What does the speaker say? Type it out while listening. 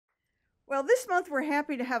Well, this month we're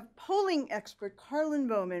happy to have polling expert Karlyn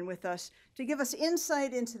Bowman with us to give us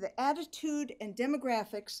insight into the attitude and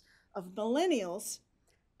demographics of millennials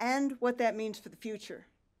and what that means for the future.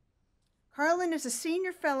 Karlyn is a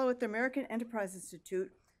senior fellow at the American Enterprise Institute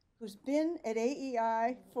who's been at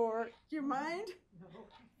AEI for, do you mind? No.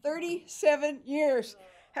 37 years.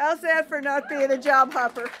 How's that for not being a job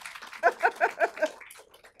hopper?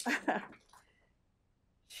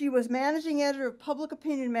 She was managing editor of Public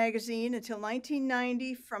Opinion magazine until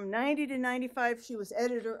 1990. From 90 to 95, she was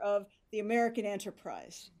editor of the American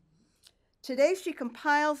Enterprise. Today, she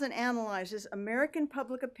compiles and analyzes American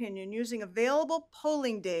public opinion using available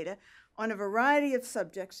polling data on a variety of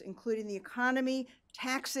subjects, including the economy,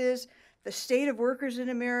 taxes, the state of workers in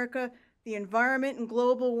America, the environment and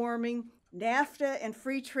global warming, NAFTA and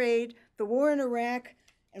free trade, the war in Iraq,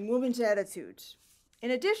 and women's attitudes. In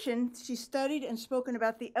addition, she studied and spoken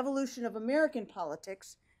about the evolution of American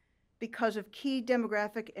politics because of key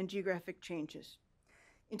demographic and geographic changes.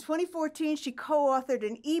 In 2014, she co-authored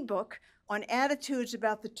an ebook on attitudes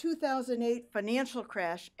about the 2008 financial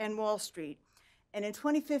crash and Wall Street. And in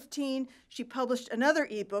 2015, she published another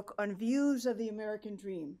ebook on views of the American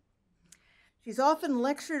dream. She's often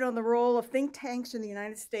lectured on the role of think tanks in the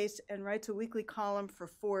United States and writes a weekly column for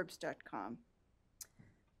Forbes.com.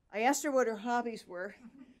 I asked her what her hobbies were.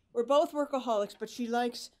 We're both workaholics, but she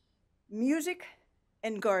likes music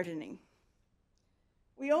and gardening.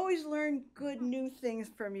 We always learn good new things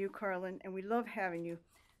from you, Karlyn, and we love having you.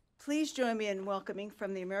 Please join me in welcoming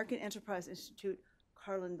from the American Enterprise Institute,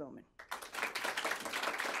 Karlyn Bowman.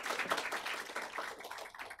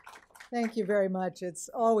 Thank you very much. It's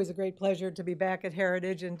always a great pleasure to be back at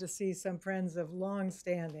Heritage and to see some friends of long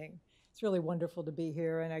standing. It's really wonderful to be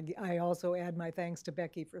here, and I also add my thanks to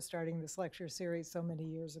Becky for starting this lecture series so many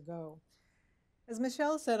years ago. As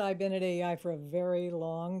Michelle said, I've been at AEI for a very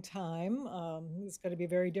long time. It's going to be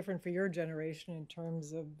very different for your generation in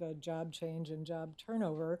terms of job change and job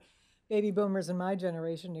turnover. Baby boomers in my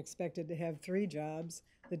generation expected to have 3 jobs.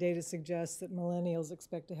 The data suggests that millennials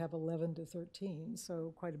expect to have 11 to 13,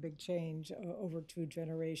 so quite a big change over 2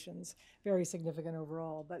 generations, very significant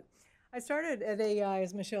overall. But I started at AEI,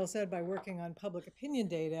 as Michelle said, by working on public opinion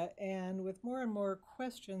data, and with more and more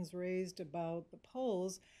questions raised about the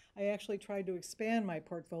polls, I actually tried to expand my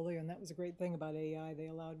portfolio, and that was a great thing about AEI. They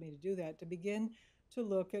allowed me to do that, to begin to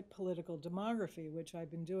look at political demography, which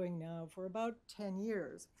I've been doing now for about 10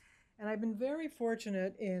 years. And I've been very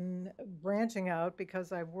fortunate in branching out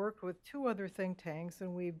because I've worked with 2 other think tanks,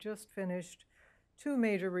 and we've just finished 2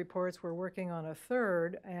 major reports. We're working on a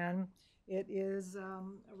third, and it is a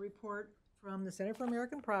report from the Center for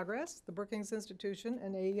American Progress, the Brookings Institution,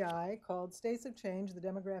 and AEI called States of Change, the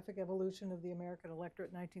Demographic Evolution of the American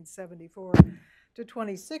Electorate 1974 to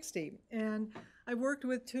 2060. And I worked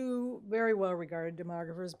with 2 very well-regarded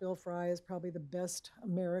demographers. Bill Fry is probably the best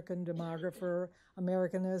American demographer,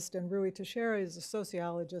 Americanist, and Rui Teixeira is a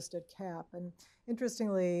sociologist at CAP. And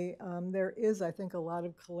interestingly, there is, I think, a lot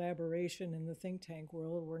of collaboration in the think tank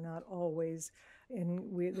world. We're not always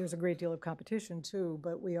there's a great deal of competition too,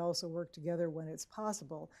 but we also work together when it's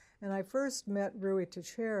possible. And I first met Rui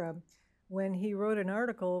Teixeira when he wrote an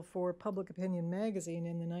article for Public Opinion magazine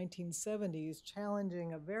in the 1970s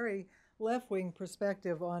challenging a very left-wing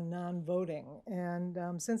perspective on non-voting. And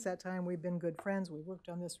since that time, we've been good friends. We worked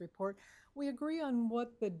on this report. We agree on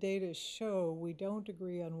what the data show. We don't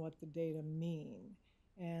agree on what the data mean.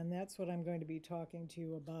 And that's what I'm going to be talking to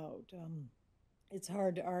you about. It's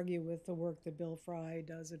hard to argue with the work that Bill Fry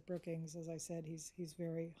does at Brookings. As I said, he's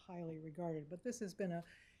very highly regarded. But this has been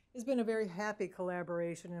a very happy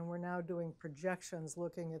collaboration, and we're now doing projections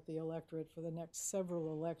looking at the electorate for the next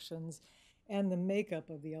several elections and the makeup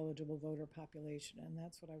of the eligible voter population. And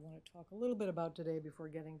that's what I want to talk a little bit about today before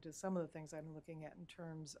getting to some of the things I'm looking at in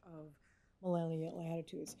terms of millennial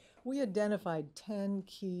attitudes. We identified 10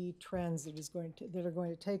 key trends that are going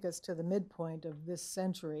to take us to the midpoint of this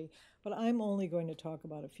century, but I'm only going to talk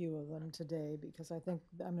about a few of them today because I think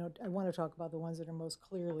I want to talk about the ones that are most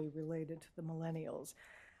clearly related to the millennials.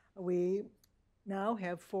 We now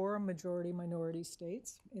have 4 majority-minority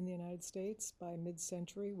states in the United States. By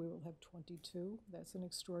mid-century, we will have 22. That's an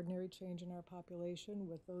extraordinary change in our population,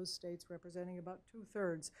 with those states representing about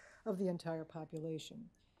 2/3 of the entire population.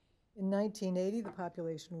 In 1980, the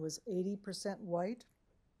population was 80% white.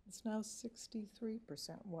 It's now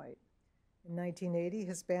 63% white. In 1980,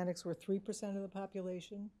 Hispanics were 3% of the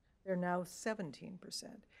population. They're now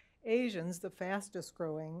 17%. Asians, the fastest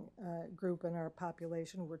growing group in our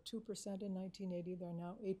population, were 2% in 1980. They're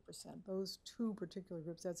now 8%. Those 2 particular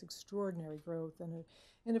groups, that's extraordinary growth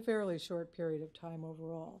in a fairly short period of time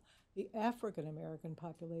overall. The African American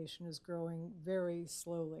population is growing very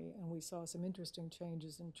slowly, and we saw some interesting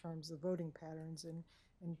changes in terms of voting patterns in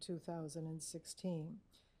 2016.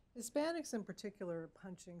 Hispanics in particular are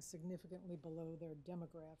punching significantly below their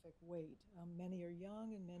demographic weight. Many are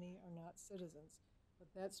young and many are not citizens, but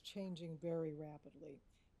that's changing very rapidly.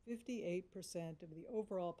 58% of the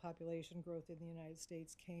overall population growth in the United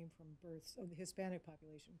States came from births, of the Hispanic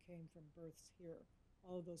population came from births here.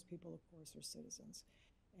 All of those people, of course, are citizens.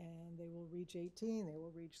 And they will reach 18, they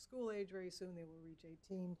will reach school age very soon, they will reach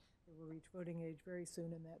 18, they will reach voting age very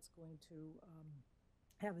soon, and that's going to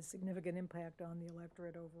have a significant impact on the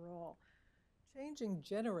electorate overall. Changing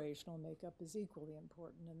generational makeup is equally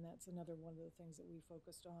important, and that's another one of the things that we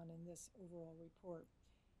focused on in this overall report.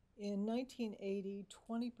 In 1980,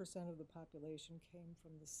 20% of the population came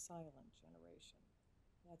from the silent generation.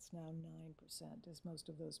 That's now 9%, as most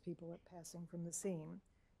of those people are passing from the scene.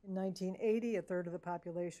 In 1980, a third of the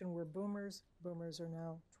population were boomers. Boomers are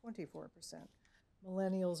now 24%.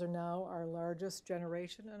 Millennials are now our largest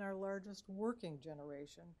generation and our largest working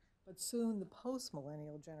generation. But soon the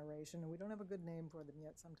post-millennial generation, and we don't have a good name for them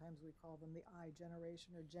yet, sometimes we call them the I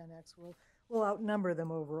generation or Gen X, will outnumber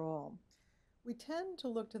them overall. We tend to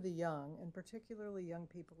look to the young, and particularly young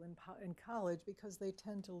people in college, because they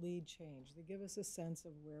tend to lead change. They give us a sense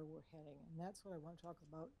of where we're heading, and that's what I want to talk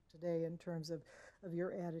about today in terms of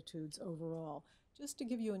your attitudes overall. Just to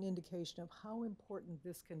give you an indication of how important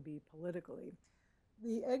this can be politically,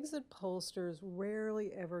 the exit pollsters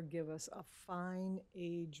rarely ever give us a fine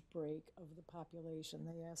age break of the population.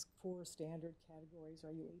 They ask 4 standard categories.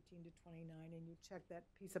 Are you 18 to 29? And you check that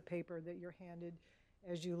piece of paper that you're handed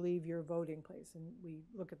as you leave your voting place. And we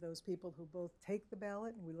look at those people who both take the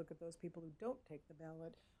ballot and we look at those people who don't take the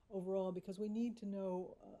ballot overall, because we need to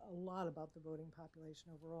know a lot about the voting population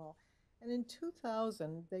overall. And in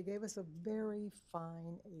 2000, they gave us a very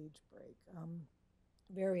fine age break.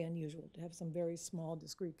 Very unusual to have some very small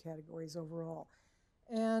discrete categories overall.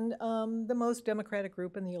 And the most Democratic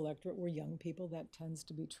group in the electorate were young people. That tends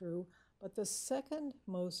to be true. But the second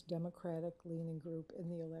most Democratic-leaning group in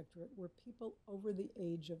the electorate were people over the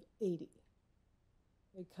age of 80.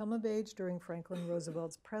 They'd come of age during Franklin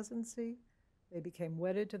Roosevelt's presidency. They became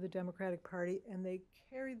wedded to the Democratic Party, and they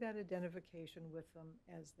carried that identification with them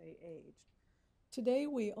as they aged. Today,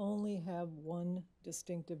 we only have one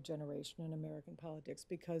distinctive generation in American politics,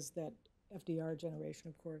 because that FDR generation,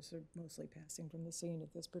 of course, are mostly passing from the scene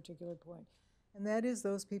at this particular point. And that is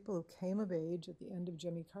those people who came of age at the end of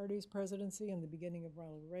Jimmy Carter's presidency and the beginning of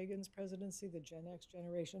Ronald Reagan's presidency, the Gen X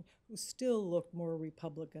generation, who still look more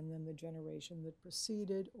Republican than the generation that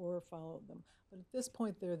preceded or followed them. But at this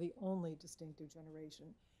point, they're the only distinctive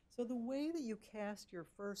generation. So the way that you cast your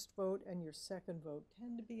first vote and your second vote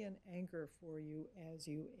tend to be an anchor for you as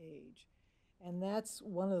you age. And that's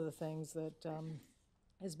one of the things that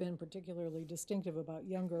has been particularly distinctive about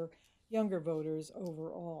younger voters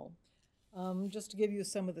overall. Just to give you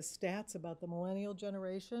some of the stats about the millennial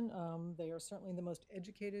generation, they are certainly the most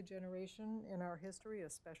educated generation in our history,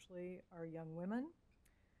 especially our young women.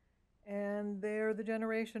 And they're the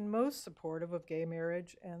generation most supportive of gay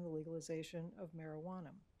marriage and the legalization of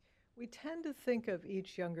marijuana. We tend to think of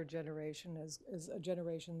each younger generation as a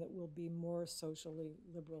generation that will be more socially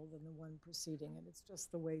liberal than the one preceding it. It's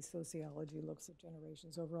just the way sociology looks at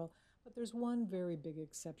generations overall. But there's one very big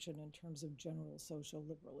exception in terms of general social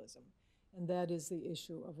liberalism, and that is the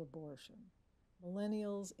issue of abortion.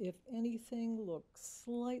 Millennials, if anything, look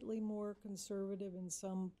slightly more conservative in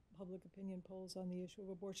some public opinion polls on the issue of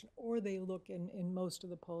abortion, or they look in most of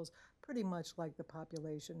the polls pretty much like the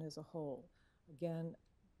population as a whole. Again,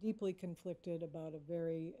 deeply conflicted about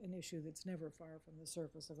an issue that's never far from the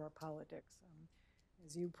surface of our politics.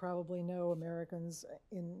 As you probably know, Americans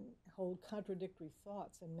hold contradictory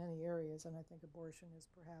thoughts in many areas, and I think abortion is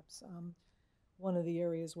perhaps one of the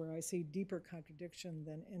areas where I see deeper contradiction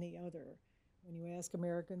than any other. When you ask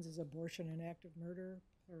Americans, is abortion an act of murder?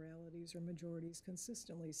 Pluralities or majorities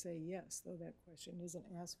consistently say yes, though that question isn't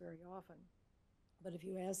asked very often. But if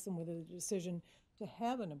you ask them whether the decision to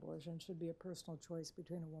have an abortion should be a personal choice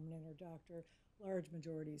between a woman and her doctor, large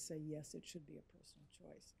majorities say yes, it should be a personal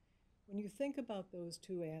choice. When you think about those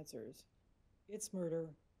two answers, it's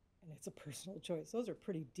murder and it's a personal choice. Those are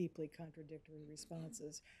pretty deeply contradictory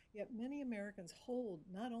responses. Yet many Americans hold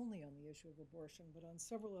not only on the issue of abortion, but on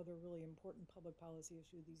several other really important public policy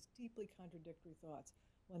issues, these deeply contradictory thoughts.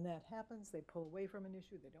 When that happens, they pull away from an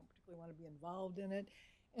issue. They don't particularly want to be involved in it.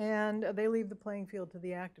 And they leave the playing field to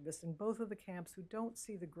the activists in both of the camps who don't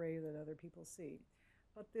see the gray that other people see.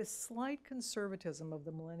 But this slight conservatism of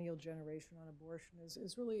the millennial generation on abortion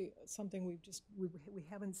is really something we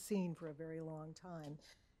haven't seen for a very long time.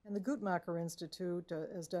 And the Guttmacher Institute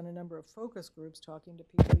has done a number of focus groups talking to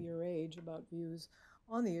people your age about views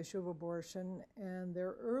on the issue of abortion, and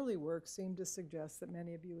their early work seemed to suggest that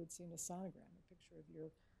many of you had seen a sonogram, a picture of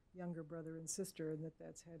your younger brother and sister, and that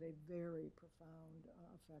that's had a very profound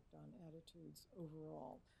effect on attitudes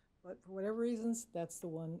overall. But for whatever reasons, that's the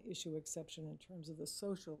one issue exception in terms of the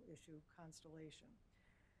social issue constellation.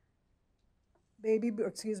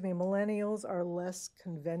 Millennials are less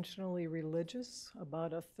conventionally religious.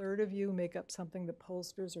 About a third of you make up something that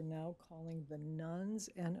pollsters are now calling the nuns,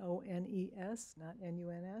 N-O-N-E-S, not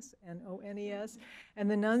N-U-N-S, N-O-N-E-S. And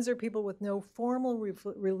the nuns are people with no formal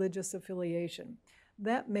religious affiliation.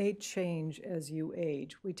 That may change as you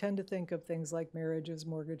age. We tend to think of things like marriages,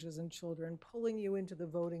 mortgages, and children pulling you into the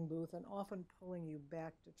voting booth and often pulling you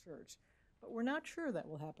back to church. But we're not sure that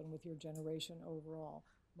will happen with your generation overall.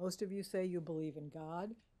 Most of you say you believe in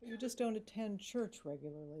God, but you just don't attend church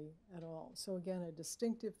regularly at all. So again, a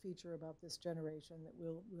distinctive feature about this generation that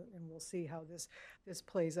we'll see how this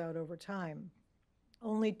plays out over time.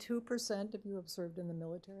 Only 2% of you have served in the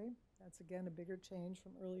military. That's again a bigger change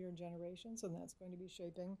from earlier generations, and that's going to be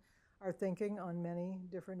shaping our thinking on many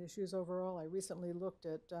different issues overall. I recently looked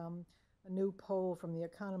at a new poll from The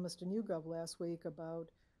Economist and YouGov last week about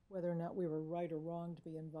whether or not we were right or wrong to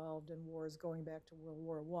be involved in wars going back to World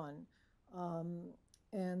War I.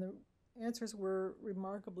 And the answers were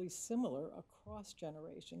remarkably similar across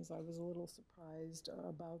generations. I was a little surprised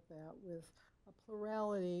about that, with a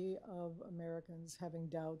plurality of Americans having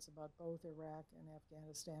doubts about both Iraq and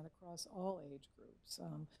Afghanistan across all age groups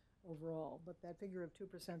overall. But that figure of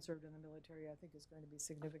 2% served in the military, I think, is going to be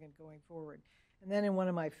significant going forward. And then in one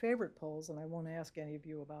of my favorite polls, and I won't ask any of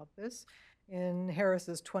you about this, in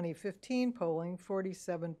Harris's 2015 polling,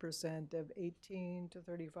 47% of 18 to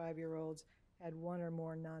 35-year-olds had one or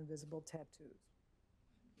more non-visible tattoos.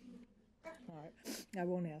 All right, I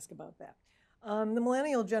won't ask about that. The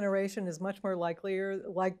millennial generation is much more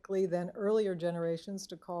likely than earlier generations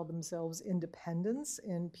to call themselves independents.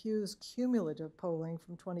 In Pew's cumulative polling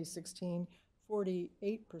from 2016, 48%,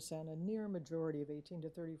 a near majority of 18 to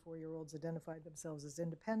 34-year-olds, identified themselves as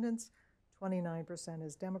independents, 29%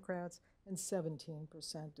 as Democrats, and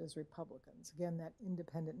 17% as Republicans. Again, that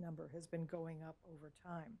independent number has been going up over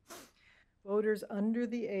time. Voters under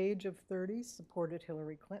the age of 30 supported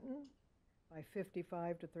Hillary Clinton by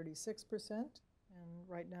 55 to 36%. And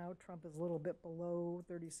right now, Trump is a little bit below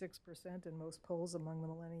 36% in most polls among the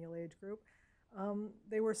millennial age group.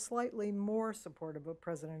 They were slightly more supportive of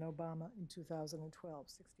President Obama in 2012.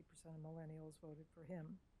 60% of millennials voted for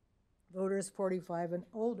him. Voters 45 and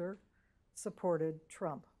older supported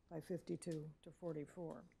Trump by 52 to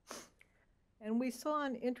 44. And we saw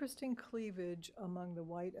an interesting cleavage among the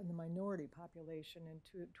white and the minority population in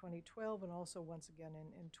 2012 and also once again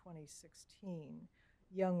in 2016.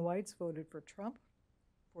 Young whites voted for Trump,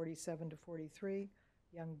 47 to 43.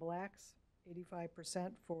 Young blacks,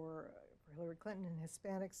 85% for Hillary Clinton, and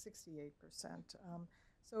Hispanics, 68%.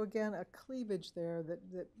 So again, a cleavage there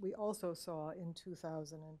that we also saw in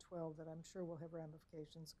 2012 that I'm sure will have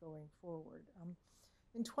ramifications going forward.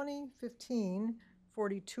 In 2015,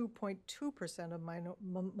 42.2% of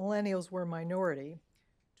millennials were minority.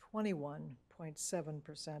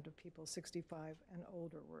 21.7% of people 65 and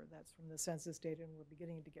older were. That's from the census data, and we're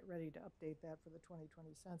beginning to get ready to update that for the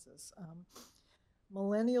 2020 census.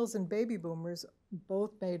 Millennials and baby boomers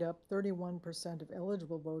both made up 31% of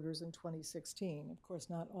eligible voters in 2016. Of course,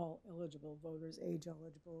 not all eligible voters,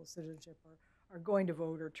 age-eligible citizenship, are going to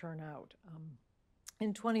vote or turn out.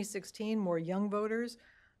 In 2016, more young voters,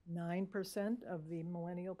 9% of the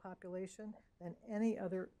millennial population, than any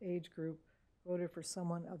other age group voted for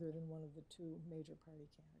someone other than one of the two major party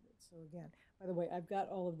candidates. So again, by the way, I've got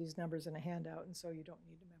all of these numbers in a handout, and so you don't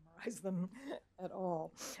need to memorize them at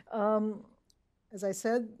all. As I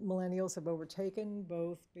said, millennials have overtaken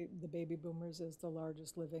both the baby boomers as the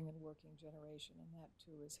largest living and working generation, and that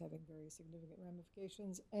too is having very significant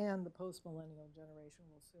ramifications, and the post-millennial generation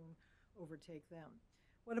will soon overtake them.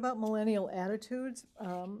 What about millennial attitudes?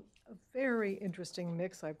 A very interesting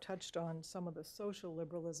mix. I've touched on some of the social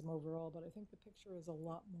liberalism overall, but I think the picture is a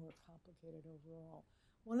lot more complicated overall.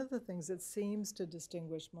 One of the things that seems to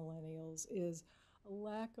distinguish millennials is a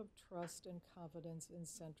lack of trust and confidence in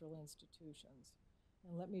central institutions.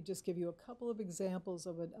 And let me just give you a couple of examples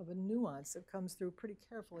of a nuance that comes through pretty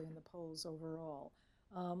carefully in the polls overall.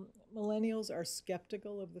 Millennials are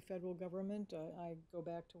skeptical of the federal government. I go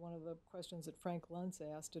back to one of the questions that Frank Luntz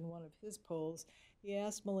asked in one of his polls. He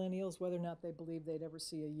asked millennials whether or not they believed they'd ever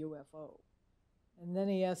see a UFO. And then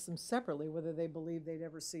he asked them separately whether they believed they'd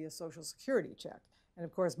ever see a Social Security check. And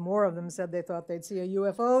of course, more of them said they thought they'd see a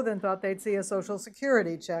UFO than thought they'd see a Social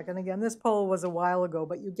Security check. And again, this poll was a while ago,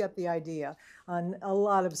 but you get the idea. On a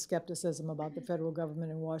lot of skepticism about the federal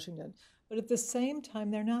government in Washington. But at the same time,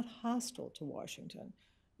 they're not hostile to Washington.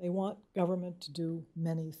 They want government to do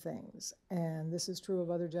many things. And this is true of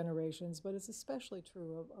other generations, but it's especially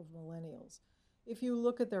true of millennials. If you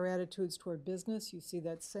look at their attitudes toward business, you see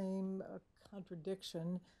that same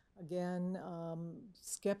contradiction. Again,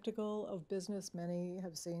 skeptical of business. Many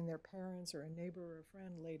have seen their parents or a neighbor or a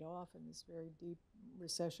friend laid off in this very deep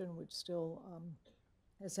recession, which still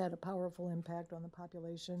has had a powerful impact on the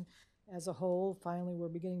population as a whole. Finally, we're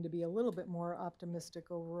beginning to be a little bit more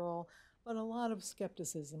optimistic overall, but a lot of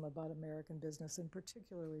skepticism about American business, and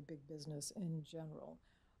particularly big business in general.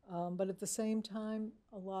 But at the same time,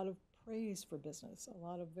 a lot of praise for business, a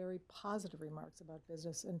lot of very positive remarks about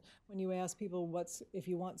business. And when you ask people if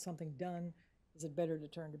you want something done, is it better to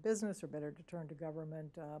turn to business or better to turn to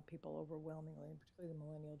government? People overwhelmingly, and particularly the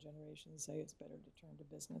millennial generation, say it's better to turn to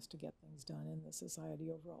business to get things done in the society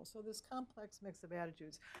overall. So this complex mix of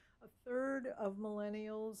attitudes. A third of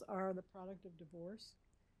millennials are the product of divorce,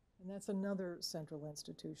 and that's another central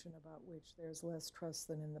institution about which there's less trust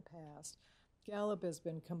than in the past. Gallup has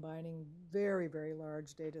been combining very, very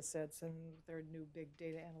large data sets in their new big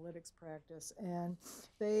data analytics practice, and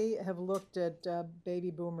they have looked at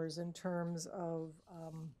baby boomers in terms of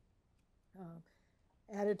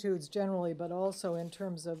attitudes generally, but also in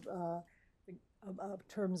terms of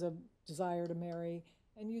desire to marry.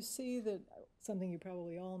 And you see that something you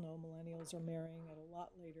probably all know, millennials are marrying at a lot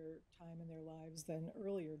later time in their lives than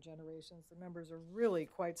earlier generations. The numbers are really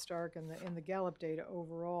quite stark in the Gallup data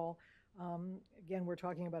overall. Again, we're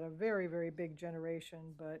talking about a very, very big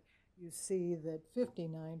generation, but you see that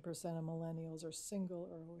 59% of millennials are single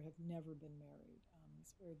or have never been married.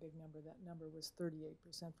 It's a very big number. That number was 38%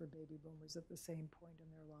 for baby boomers at the same point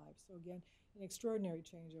in their lives. So again, an extraordinary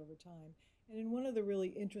change over time. And in one of the really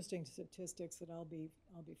interesting statistics that I'll be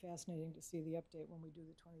fascinating to see the update when we do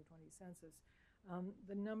the 2020 census,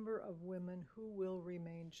 the number of women who will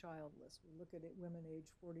remain childless. We look at it, women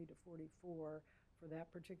aged 40 to 44. For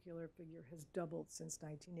that particular figure has doubled since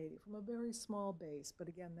 1980 from a very small base. But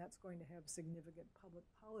again, that's going to have significant public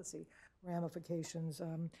policy ramifications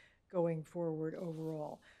going forward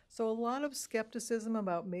overall. So a lot of skepticism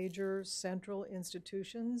about major central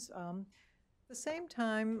institutions. At the same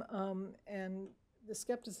time, and the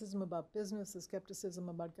skepticism about business, the skepticism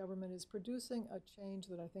about government is producing a change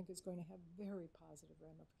that I think is going to have very positive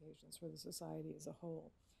ramifications for the society as a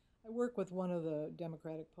whole. I work with one of the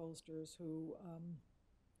Democratic pollsters who,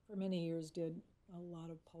 for many years, did a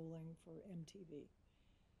lot of polling for MTV.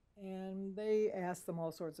 And they asked them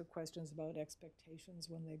all sorts of questions about expectations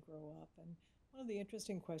when they grow up. And one of the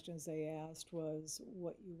interesting questions they asked was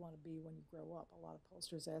what you want to be when you grow up. A lot of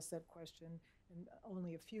pollsters ask that question, and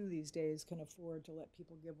only a few these days can afford to let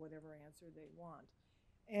people give whatever answer they want.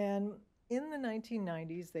 And in the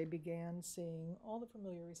 1990s, they began seeing all the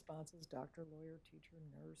familiar responses, doctor, lawyer, teacher,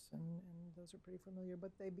 nurse, and those are pretty familiar,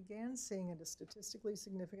 but they began seeing at a statistically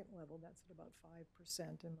significant level, that's at about 5%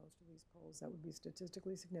 in most of these polls, that would be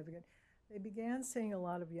statistically significant. They began seeing a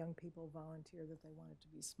lot of young people volunteer that they wanted to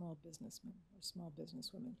be small businessmen or small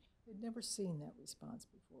businesswomen. They'd never seen that response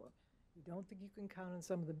before. You don't think you can count on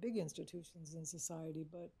some of the big institutions in society,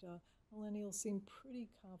 but millennials seem pretty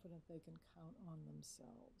confident they can count on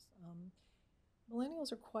themselves.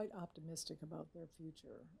 Millennials are quite optimistic about their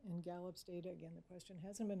future. In Gallup's data, again, the question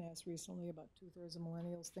hasn't been asked recently, about 2/3 of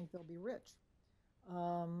millennials think they'll be rich.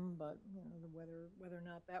 But whether or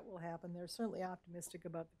not that will happen, they're certainly optimistic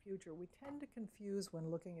about the future. We tend to confuse,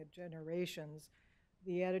 when looking at generations,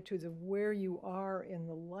 the attitudes of where you are in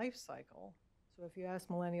the life cycle. So if you ask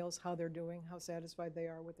millennials how they're doing, how satisfied they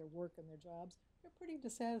are with their work and their jobs, they're pretty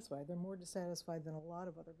dissatisfied. They're more dissatisfied than a lot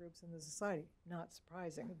of other groups in the society. Not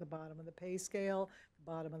surprising. At the bottom of the pay scale, the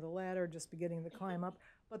bottom of the ladder, just beginning to climb up,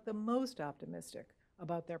 but the most optimistic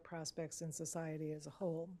about their prospects in society as a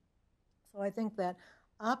whole. So I think that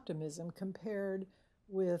optimism, compared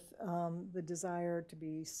with the desire to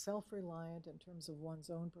be self-reliant in terms of one's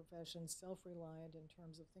own profession, self-reliant in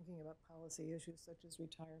terms of thinking about policy issues such as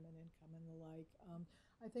retirement income and the like,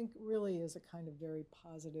 I think really is a kind of very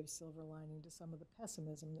positive silver lining to some of the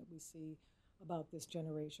pessimism that we see about this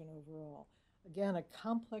generation overall. Again, a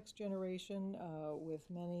complex generation with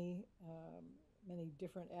many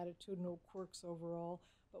different attitudinal quirks overall,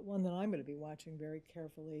 but one that I'm going to be watching very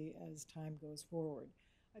carefully as time goes forward.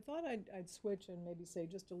 I thought I'd switch and maybe say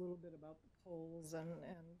just a little bit about the polls and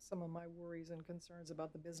some of my worries and concerns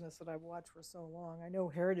about the business that I've watched for so long. I know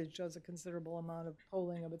Heritage does a considerable amount of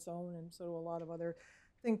polling of its own, and so do a lot of other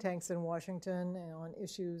think tanks in Washington and on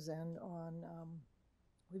issues and on,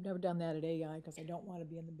 we've never done that at AI because I don't want to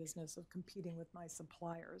be in the business of competing with my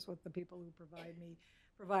suppliers, with the people who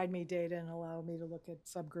provide me data and allow me to look at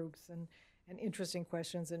subgroups and interesting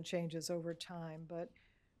questions and changes over time. But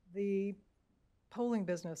the polling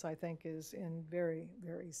business, I think, is in very,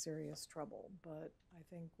 very serious trouble. But I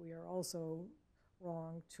think we are also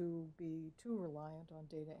wrong to be too reliant on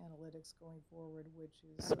data analytics going forward, which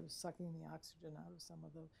is sort of sucking the oxygen out of some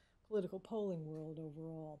of the political polling world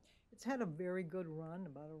overall. It's had a very good run,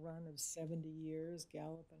 about a run of 70 years.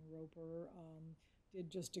 Gallup and Roper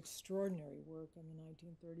did just extraordinary work in the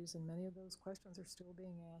 1930s, and many of those questions are still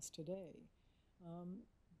being asked today.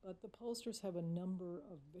 But the pollsters have a number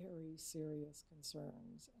of very serious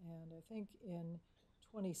concerns, and I think in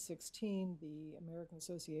 2016, the American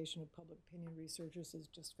Association of Public Opinion Researchers has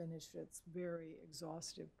just finished its very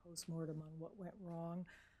exhaustive postmortem on what went wrong.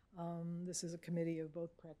 This is a committee of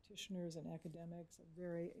both practitioners and academics, a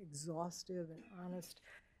very exhaustive and honest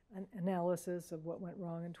analysis of what went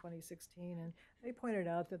wrong in 2016. And they pointed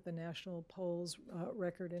out that the national polls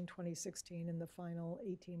record in 2016 in the final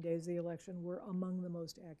 18 days of the election were among the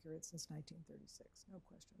most accurate since 1936. No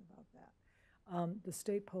question about that. The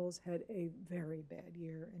state polls had a very bad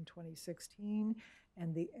year in 2016,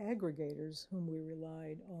 and the aggregators, whom we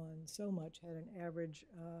relied on so much, had an average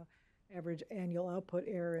annual output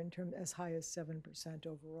error in terms as high as 7%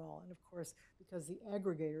 overall. And of course, because the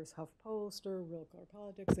aggregators, HuffPost, Real Clear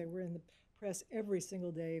Politics, they were in the press every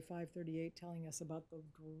single day, 538, telling us about the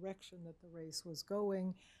direction that the race was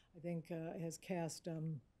going, I think has cast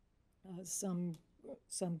some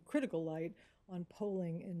critical light on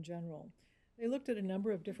polling in general. They looked at a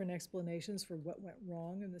number of different explanations for what went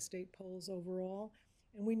wrong in the state polls overall.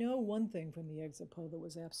 And we know one thing from the exit poll that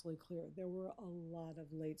was absolutely clear. There were a lot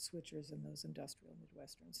of late switchers in those industrial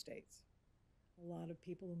Midwestern states. A lot of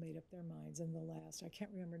people who made up their minds in the last, I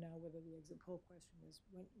can't remember now whether the exit poll question was,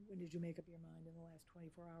 when did you make up your mind in the last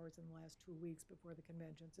 24 hours, in the last 2 weeks before the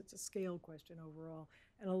conventions? It's a scale question overall.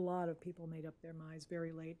 And a lot of people made up their minds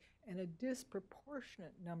very late. And a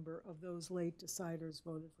disproportionate number of those late deciders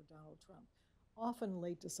voted for Donald Trump. Often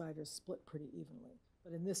late deciders split pretty evenly,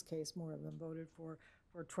 but in this case, more of them voted for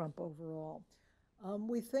Trump overall.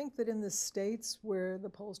 We think that in the states where the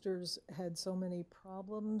pollsters had so many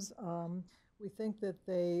problems, we think that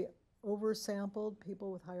they oversampled people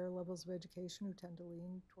with higher levels of education who tend to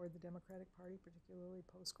lean toward the Democratic Party, particularly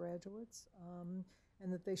postgraduates,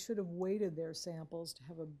 and that they should have weighted their samples to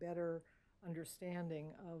have a better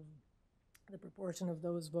understanding of the proportion of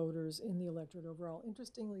those voters in the electorate overall.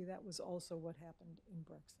 Interestingly, that was also what happened in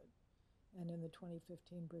Brexit and in the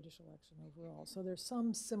 2015 British election overall. So there's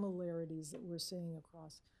some similarities that we're seeing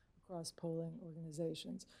across polling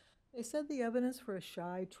organizations. They said the evidence for a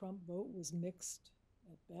shy Trump vote was mixed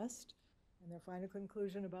at best, and their final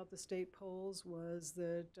conclusion about the state polls was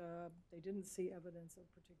that they didn't see evidence of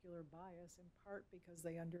particular bias, in part because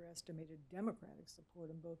they underestimated Democratic support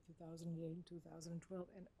in both 2008 and 2012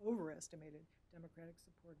 and overestimated Democratic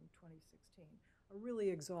support in 2016. A really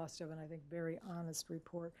exhaustive and I think very honest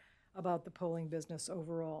report about the polling business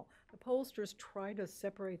overall. The pollsters try to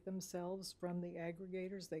separate themselves from the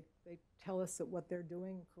aggregators. They tell us that what they're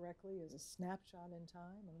doing correctly is a snapshot in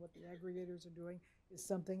time, and what the aggregators are doing is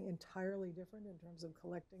something entirely different in terms of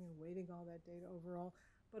collecting and weighting all that data overall.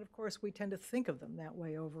 But of course, we tend to think of them that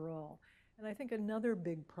way overall. And I think another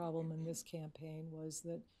big problem in this campaign was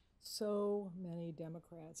that so many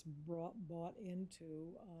Democrats bought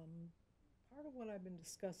into part of what I've been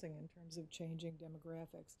discussing in terms of changing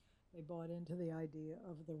demographics. They bought into the idea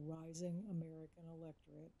of the rising American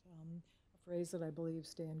electorate, a phrase that I believe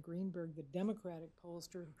Stan Greenberg, the Democratic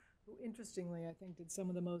pollster, who interestingly I think did some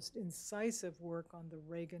of the most incisive work on the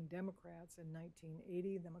Reagan Democrats in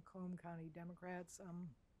 1980, the Macomb County Democrats.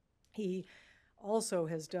 He also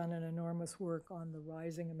has done an enormous work on the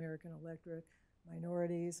rising American electorate,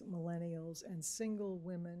 minorities, millennials, and single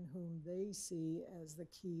women whom they see as the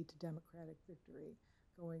key to Democratic victory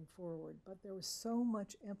going forward. But there was so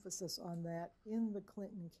much emphasis on that in the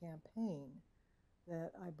Clinton campaign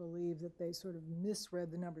that I believe that they sort of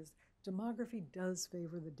misread the numbers. Demography does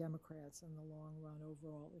favor the Democrats in the long run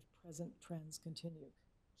overall if present trends continue.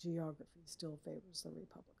 Geography still favors the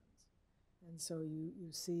Republicans. And so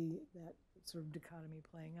you see that sort of dichotomy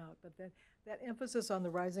playing out. But that emphasis on the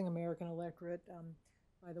rising American electorate,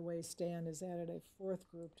 by the way, Stan has added a fourth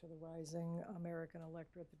group to the rising American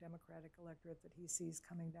electorate, the Democratic electorate that he sees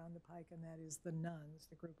coming down the pike, and that is the nones,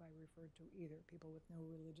 the group I referred to either, people with no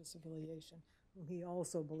religious affiliation, whom he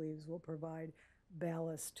also believes will provide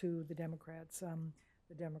ballast to the Democrats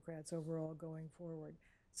overall going forward.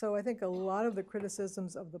 So I think a lot of the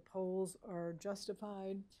criticisms of the polls are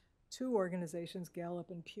justified. Two organizations, Gallup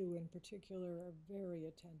and Pew in particular, are very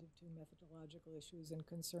attentive to methodological issues and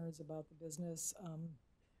concerns about the business.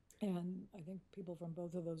 And I think people from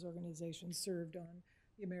both of those organizations served on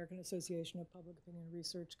the American Association of Public Opinion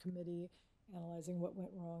Research Committee, analyzing what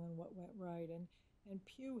went wrong and what went right. And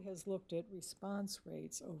Pew has looked at response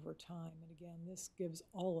rates over time. And again, this gives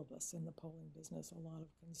all of us in the polling business a lot of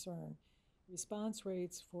concern. Response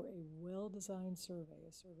rates for a well-designed survey,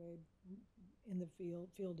 a survey in the field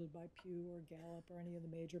fielded by Pew or Gallup or any of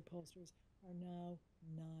the major pollsters, are now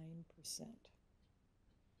 9%.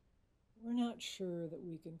 We're not sure that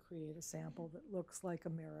we can create a sample that looks like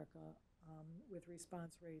America with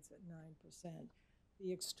response rates at 9%.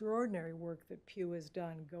 The extraordinary work that Pew has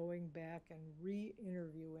done going back and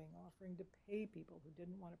re-interviewing, offering to pay people who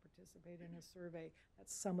didn't want to participate in a survey,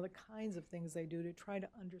 that's some of the kinds of things they do to try to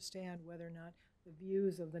understand whether or not the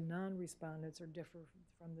views of the non-respondents are different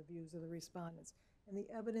from the views of the respondents. And the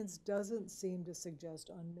evidence doesn't seem to suggest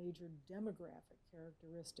on major demographic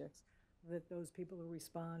characteristics that those people who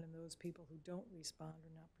respond and those people who don't respond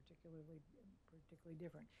are not particularly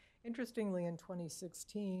different. Interestingly, in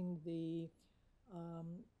 2016, the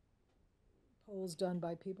polls done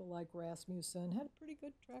by people like Rasmussen had a pretty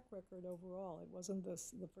good track record overall. It wasn't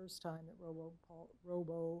the first time that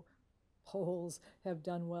robo polls have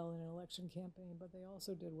done well in an election campaign, but they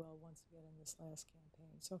also did well once again in this last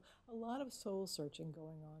campaign. So a lot of soul searching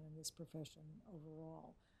going on in this profession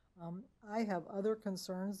overall. I have other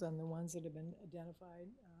concerns than the ones that have been identified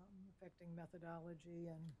affecting methodology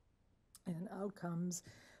and outcomes,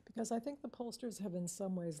 because I think the pollsters have in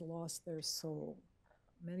some ways lost their soul.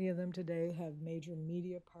 Many of them today have major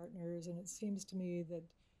media partners, and it seems to me that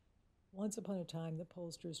once upon a time the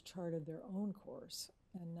pollsters charted their own course,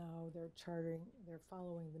 and now they're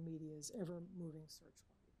following the media's ever-moving searchlight.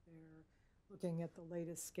 They're looking at the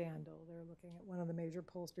latest scandal. They're looking at one of the major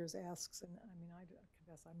pollsters asks, and I mean, I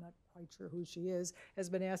confess I'm not quite sure who she is, has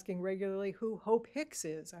been asking regularly who Hope Hicks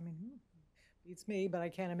is. I mean, beats me, but I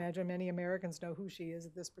can't imagine many Americans know who she is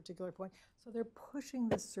at this particular point. So they're pushing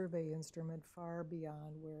this survey instrument far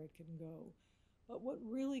beyond where it can go. But what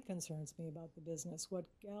really concerns me about the business, what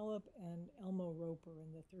Gallup and Elmo Roper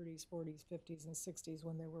in the 30s, 40s, 50s, and 60s,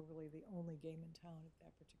 when they were really the only game in town at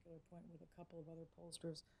that particular point with a couple of other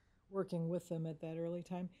pollsters working with them at that early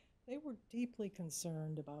time, they were deeply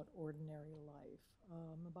concerned about ordinary life,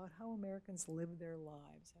 about how Americans live their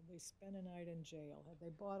lives. Had they spent a night in jail? Had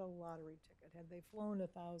they bought a lottery ticket? Had they flown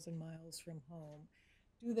 1,000 miles from home?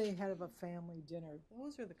 Do they have a family dinner?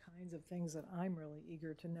 Those are the kinds of things that I'm really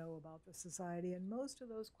eager to know about the society, and most of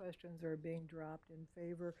those questions are being dropped in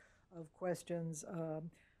favor of questions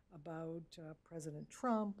about President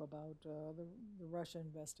Trump, about the Russia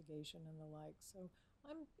investigation and the like. So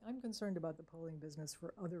I'm concerned about the polling business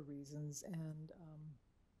for other reasons, and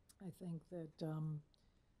I think that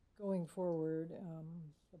going forward,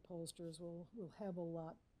 the pollsters will have a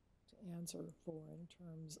lot to answer for in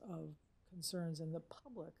terms of concerns in the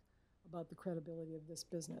public about the credibility of this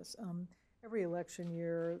business. Every election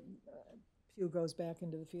year, Pew goes back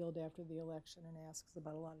into the field after the election and asks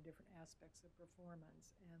about a lot of different aspects of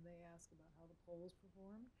performance, and they ask about how the polls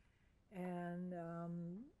performed. And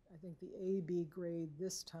I think the A-B grade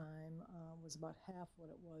this time was about half what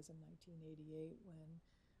it was in 1988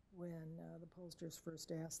 when the pollsters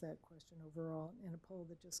first asked that question overall. In a poll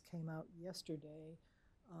that just came out yesterday,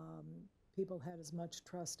 people had as much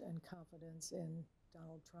trust and confidence in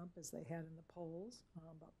Donald Trump as they had in the polls.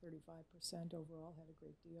 About 35% overall had a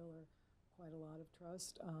great deal or quite a lot of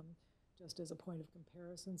trust. Just as a point of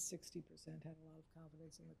comparison, 60% had a lot of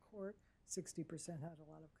confidence in the court, 60% had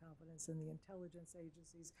a lot of confidence in the intelligence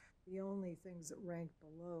agencies. The only things that ranked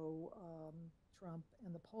below Trump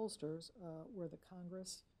and the pollsters were the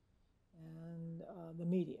Congress and the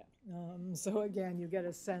media. So again, you get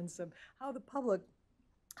a sense of how the public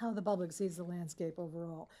sees the landscape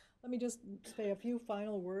overall. Let me just say a few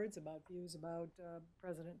final words about views about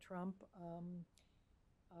President Trump.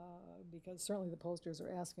 Because certainly the pollsters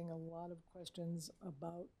are asking a lot of questions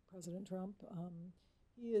about President Trump.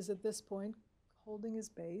 He is at this point holding his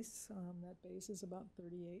base. That base is about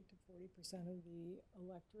 38 to 40% of the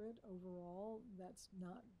electorate overall. That's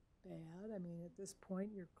not bad. I mean, at this point,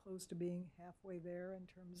 you're close to being halfway there in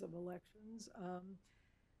terms of elections.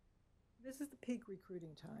 This is the peak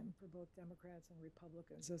recruiting time for both Democrats and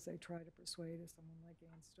Republicans as they try to persuade, as someone like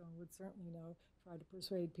Ann Stone would certainly know, try to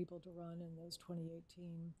persuade people to run in those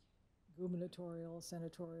 2018 gubernatorial,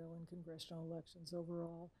 senatorial, and congressional elections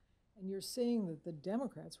overall. And you're seeing that the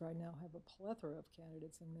Democrats right now have a plethora of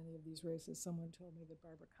candidates in many of these races. Someone told me that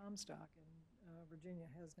Barbara Comstock in Virginia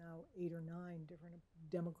has now 8 or 9 different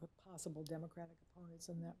possible Democratic opponents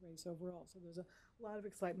in that race overall. So there's a lot of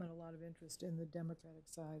excitement, a lot of interest in the Democratic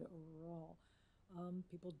side overall.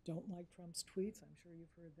 People don't like Trump's tweets. I'm sure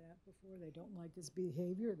you've heard that before. They don't like his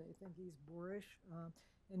behavior. They think he's boorish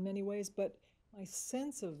in many ways. But my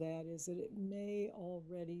sense of that is that it may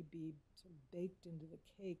already be sort of baked into the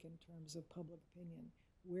cake in terms of public opinion,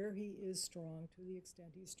 where he is strong to the extent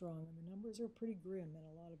he's strong. And the numbers are pretty grim in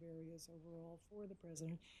a lot of areas overall for the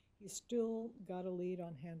president. He's still got a lead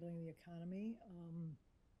on handling the economy.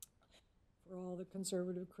 For all the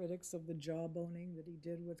conservative critics of the jawboning that he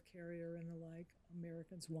did with Carrier and the like,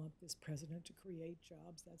 Americans want this president to create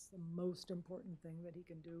jobs. That's the most important thing that he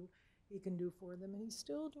can do for them. And he's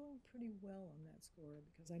still doing pretty well on that score,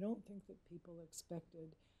 because I don't think that people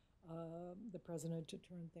expected the president to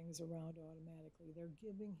turn things around automatically. They're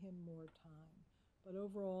giving him more time. But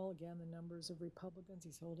overall, again, the numbers of Republicans,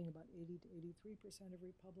 he's holding about 80 to 83% of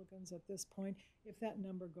Republicans at this point. If that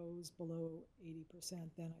number goes below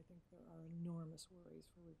 80%, then I think there are enormous worries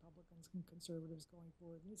for Republicans and conservatives going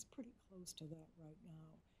forward. And it's pretty close to that right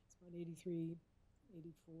now. It's about 83,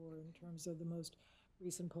 84 in terms of the most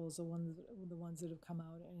recent polls, the ones that have come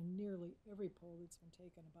out. And in nearly every poll that's been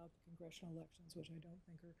taken about the congressional elections, which I don't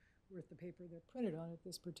think are worth the paper they're printed on at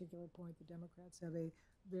this particular point, the Democrats have a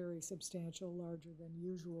very substantial, larger than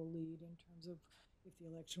usual lead in terms of, if the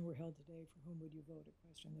election were held today, for whom would you vote? A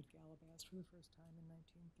question that Gallup asked for the first time in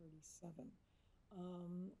 1937.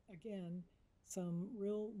 Again, some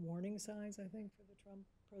real warning signs, I think, for the Trump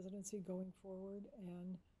presidency going forward,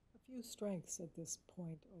 and a few strengths at this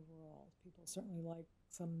point overall. People certainly like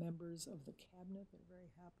some members of the cabinet. They're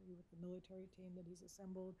very happy with the military team that he's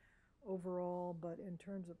assembled overall, but in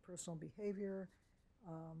terms of personal behavior,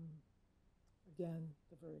 again,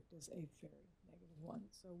 the verdict is a very negative one.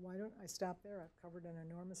 So why don't I stop there? I've covered an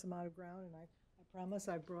enormous amount of ground, and I promise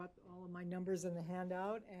I brought all of my numbers in the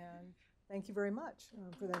handout, and thank you very much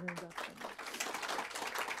for that introduction.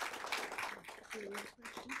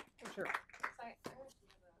 Sure. So I actually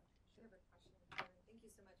have a question. Thank you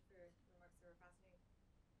so much for your remarks. They were fascinating.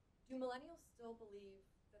 Do millennials still believe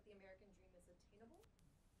that the American dream is attainable?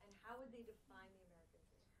 And how would they define the American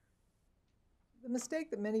dream? The mistake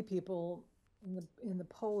that many people in the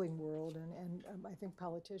polling world and I think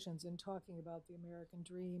politicians in talking about the American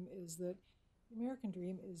dream is that the American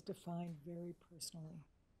dream is defined very personally.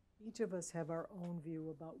 Each of us have our own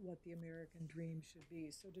view about what the American dream should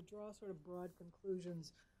be. So to draw sort of broad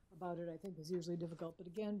conclusions about it, I think, is usually difficult. But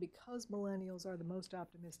again, because millennials are the most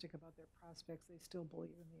optimistic about their prospects, they still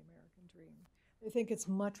believe in the American dream. They think it's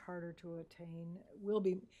much harder to attain,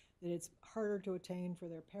 that it's harder to attain for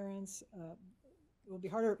their parents. It'll be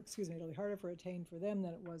harder for attain for them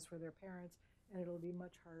than it was for their parents, and it'll be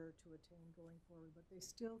much harder to attain going forward. But they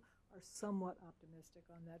still are somewhat optimistic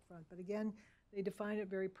on that front. But again, they define it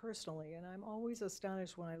very personally, and I'm always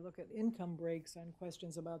astonished when I look at income breaks on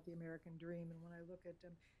questions about the American dream, and when I look at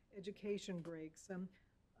education breaks. An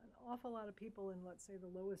awful lot of people in, let's say, the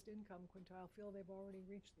lowest income quintile feel they've already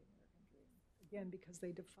reached the American dream, again, because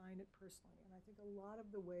they define it personally. And I think a lot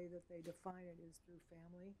of the way that they define it is through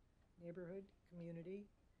family, neighborhood, community,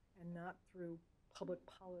 and not through public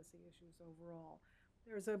policy issues overall.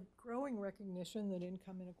 There's a growing recognition that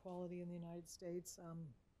income inequality in the United States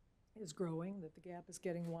is growing, that the gap is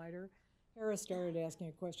getting wider. Harris started asking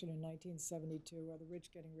a question in 1972, are the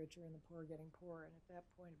rich getting richer and the poor getting poorer? And at that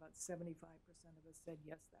point, about 75% of us said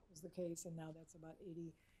yes, that was the case, and now that's about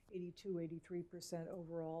 83%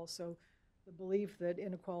 overall. So the belief that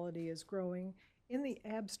inequality is growing. In the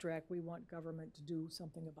abstract, we want government to do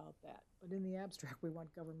something about that. But in the abstract, we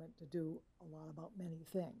want government to do a lot about many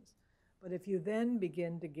things. But if you then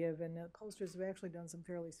begin to give, and pollsters have actually done some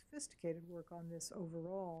fairly sophisticated work on this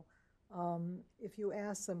overall, if you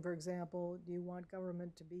ask them, for example, do you want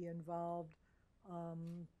government to be involved,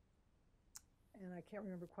 and I can't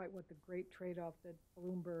remember quite what the great trade-off that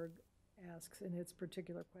Bloomberg asks in its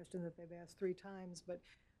particular question that they've asked 3 times, but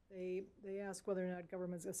they ask whether or not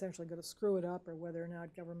government's essentially going to screw it up or whether or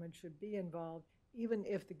not government should be involved, even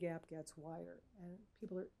if the gap gets wider. And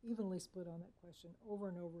people are evenly split on that question over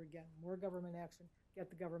and over again. More government action, get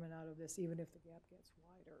the government out of this, even if the gap gets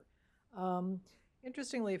wider.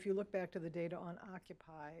 Interestingly, if you look back to the data on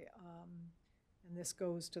Occupy, and this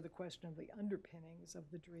goes to the question of the underpinnings of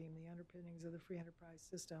the dream, the underpinnings of the free enterprise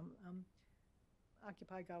system,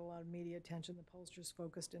 Occupy got a lot of media attention. The pollsters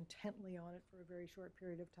focused intently on it for a very short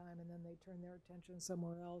period of time, and then they turned their attention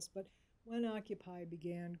somewhere else. But when Occupy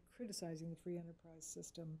began criticizing the free enterprise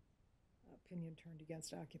system, opinion turned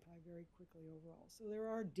against Occupy very quickly overall. So there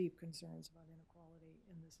are deep concerns about inequality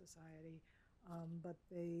in the society, but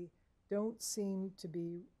they don't seem to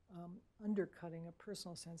be undercutting a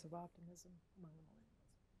personal sense of optimism among the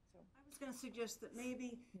millennials. So, I was going to suggest that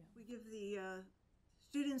maybe yeah. we give the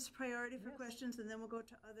students priority for Yes. questions, and then we'll go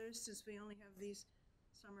to others, since we only have these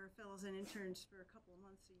summer fellows and interns for a couple of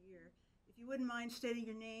months a year. If you wouldn't mind stating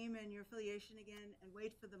your name and your affiliation again, and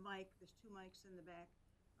wait for the mic. There's 2 mics in the back.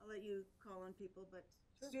 I'll let you call on people, but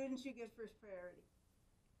Sure. students, you get first priority.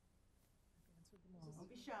 I've answered them all.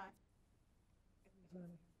 Don't be shy.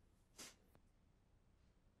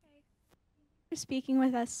 For speaking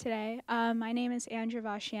with us today. My name is Andrea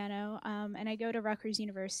Vasciano, and I go to Rutgers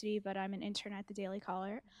University, but I'm an intern at the Daily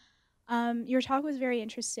Caller. Your talk was very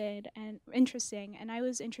interesting, and I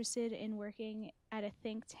was interested in working at a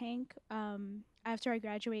think tank after I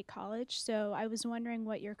graduate college. So I was wondering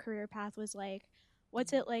what your career path was like.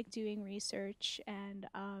 What's it like doing research, and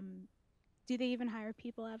do they even hire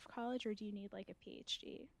people out of college, or do you need like a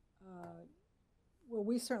PhD? Well,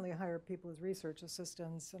 we certainly hire people as research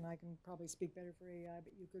assistants, and I can probably speak better for AEI,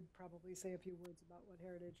 but you could probably say a few words about what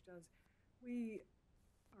Heritage does. We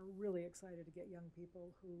are really excited to get young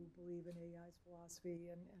people who believe in AEI's philosophy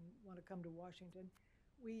and want to come to Washington.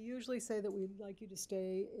 We usually say that we'd like you to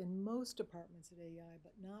stay in most departments at AEI,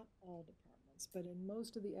 but not all departments. But in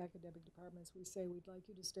most of the academic departments, we say we'd like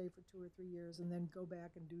you to stay for 2 or 3 years and then go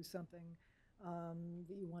back and do something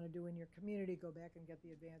that you want to do in your community, go back and get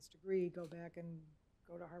the advanced degree, go back and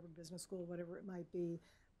go to Harvard Business School, whatever it might be,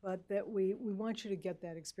 but that we want you to get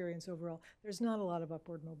that experience overall. There's not a lot of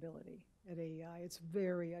upward mobility at AEI. It's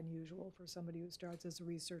very unusual for somebody who starts as a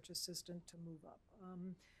research assistant to move up.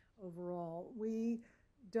 Overall, we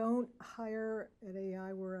don't hire at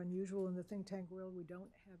AEI. We're unusual in the think tank world. We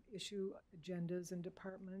don't have issue agendas in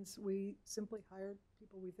departments. We simply hire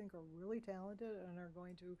people we think are really talented and are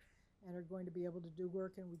going to be able to do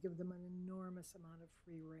work, and we give them an enormous amount of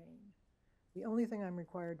free rein. The only thing I'm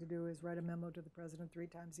required to do is write a memo to the president 3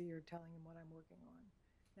 times a year telling him what I'm working on.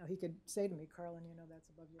 Now, he could say to me, Karlyn, you know, that's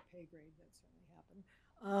above your pay grade. That certainly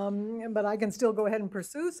happened. But I can still go ahead and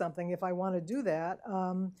pursue something if I want to do that.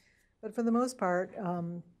 But for the most part,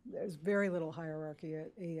 there's very little hierarchy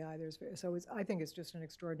at AEI. I think it's just an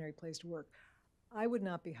extraordinary place to work. I would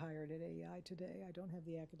not be hired at AEI today. I don't have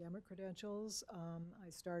the academic credentials. I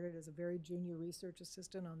started as a very junior research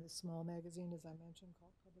assistant on this small magazine, as I mentioned,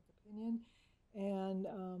 called Public Opinion. And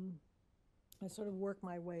I sort of worked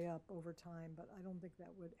my way up over time, but I don't think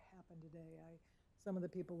that would happen today. Some of the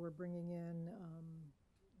people we're bringing in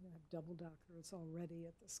have double doctorates already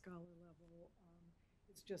at the scholar level.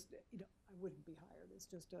 It's just, I wouldn't be hired. It's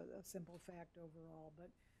just a simple fact overall.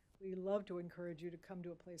 But we love to encourage you to come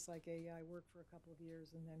to a place like AEI, work for a couple of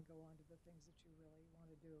years, and then go on to the things that you really want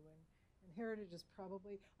to do. And Heritage is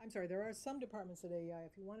probably, there are some departments at AEI,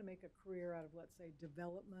 if you want to make a career out of, let's say,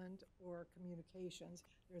 development or communications,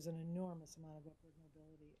 there's an enormous amount of upward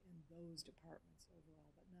mobility in those departments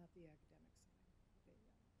overall, but not the academic side of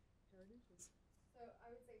AEI. Heritage is? So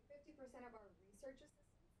I would say 50% of our research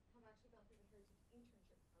assistants have actually gone through the Heritage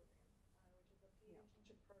Internship Program, which is a paid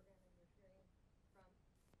internship program, and you're hearing from,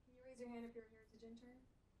 can you raise your hand if you're a Heritage intern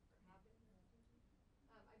or have been a Heritage intern?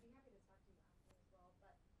 I'd be happy to talk to you after as well,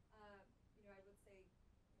 but I would say,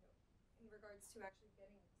 in regards to actually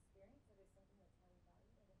getting experience, that is something that's highly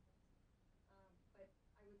valued at Heritage. But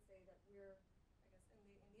I would say that we're, I guess, in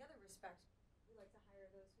the other respect, we like to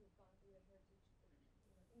hire those who've gone through the Heritage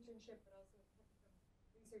internship, but also have become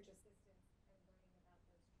research assistants and learning about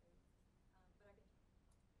those trades. But I can talk.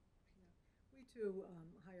 We too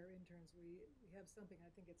hire interns. We have something,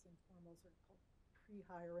 I think it's informal, sort of called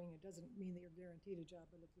pre-hiring. It doesn't mean that you're guaranteed a job,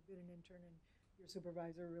 but if you've been an intern and your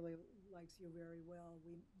supervisor really likes you very well,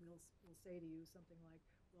 we'll say to you something like,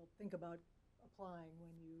 well, think about applying when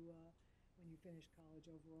you finish college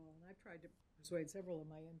overall. And I've tried to persuade several of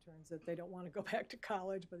my interns that they don't want to go back to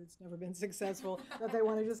college, but it's never been successful, that they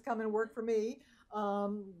want to just come and work for me.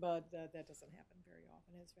 But that doesn't happen very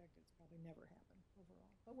often. In fact, it's probably never happened overall.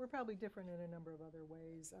 But we're probably different in a number of other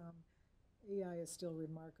ways. AI is still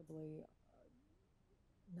remarkably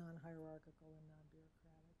non-hierarchical and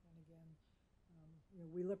non-bureaucratic. And again,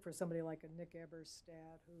 we look for somebody like a Nick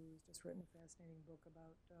Eberstadt, who's just written a fascinating book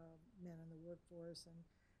about men in the workforce. And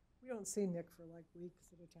we don't see Nick for like weeks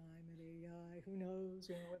at a time at AEI. Who knows,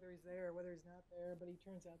 whether he's there or whether he's not there. But he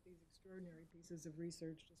turns out these extraordinary pieces of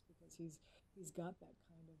research just because he's got that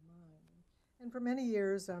kind of mind. And for many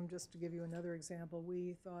years, just to give you another example,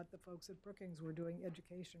 we thought the folks at Brookings were doing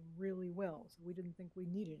education really well. So we didn't think we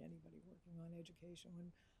needed anybody working on education.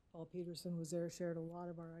 When Paul Peterson was there, shared a lot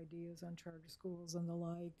of our ideas on charter schools and the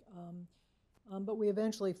like. But we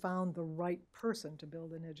eventually found the right person to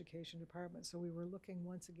build an education department. So we were looking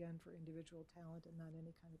once again for individual talent and not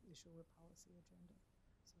any kind of issue or policy agenda.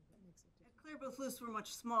 So that makes it At different. Clare, Boothe, Luce were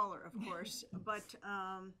much smaller, of course, but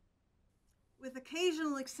with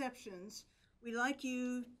occasional exceptions, we like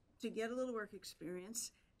you to get a little work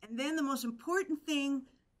experience. And then the most important thing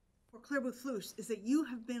for Clare, Boothe, Luce is that you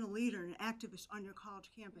have been a leader and an activist on your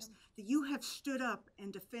college campus, that you have stood up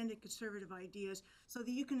and defended conservative ideas so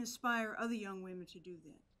that you can inspire other young women to do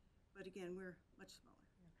that. But again, we're much smaller.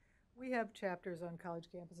 We have chapters on college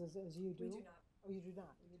campuses, as you do. We do not. Oh, you do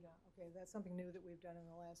not? You do not. Okay, that's something new that we've done in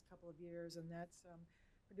the last couple of years, and that's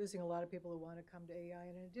producing a lot of people who want to come to AI.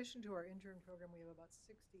 And in addition to our intern program, we have about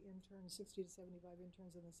 60 interns, 60 to 75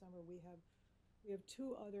 interns in the summer. We have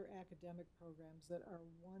 2 other academic programs that are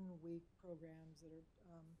 1-week programs that are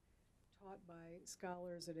taught by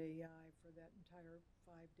scholars at AEI for that entire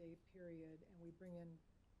 5-day period. And we bring in,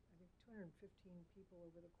 I think, 215 people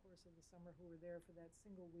over the course of the summer who are there for that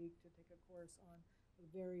single week to take a course on a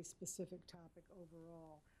very specific topic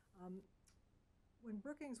overall. When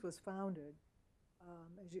Brookings was founded, I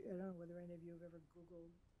don't know whether any of you have ever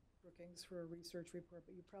Googled Brookings for a research report,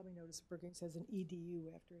 but you probably noticed Brookings has an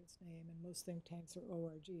EDU after its name, and most think tanks are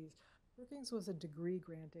ORGs. Brookings was a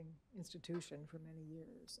degree-granting institution for many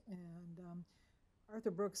years, and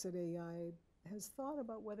Arthur Brooks at AI has thought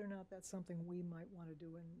about whether or not that's something we might want to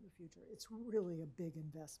do in the future. It's really a big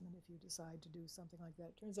investment if you decide to do something like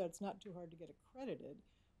that. It turns out it's not too hard to get accredited,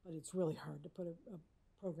 but it's really hard to put a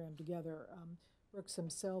program together. Brooks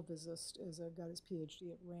himself got his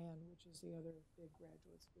PhD at RAND, which is the other big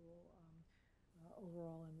graduate school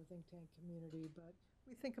overall in the think tank community. But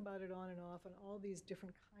we think about it on and off, and all these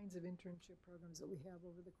different kinds of internship programs that we have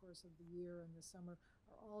over the course of the year and the summer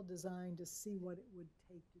are all designed to see what it would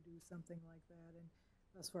take to do something like that. And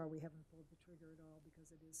thus far, we haven't pulled the trigger at all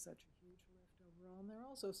because it is such a huge lift overall. And there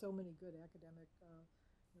are also so many good academic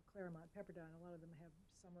Claremont, Pepperdine, a lot of them have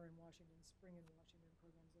summer in Washington, spring in Washington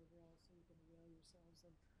programs overall, so you can avail yourselves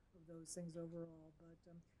of those things overall. But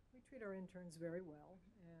we treat our interns very well,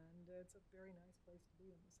 and it's a very nice place to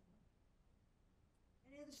be in the summer.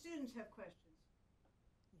 Any of the students have questions?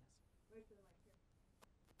 Yes. Wait for the mic here.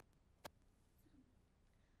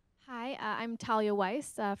 Hi, I'm Talia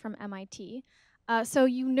Weiss from MIT. So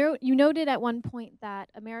you noted at one point that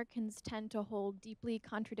Americans tend to hold deeply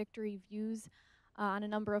contradictory views on a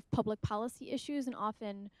number of public policy issues and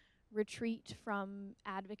often retreat from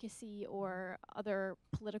advocacy or other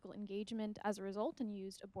political engagement as a result, and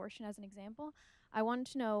used abortion as an example. I wanted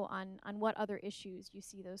to know on what other issues you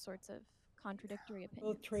see those sorts of contradictory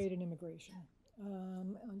opinions. Both trade and immigration.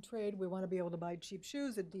 On trade, we want to be able to buy cheap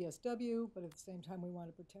shoes at DSW, but at the same time, we want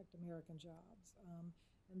to protect American jobs.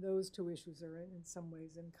 And those 2 issues are in some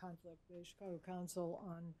ways in conflict. The Chicago Council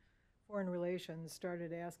on Foreign Relations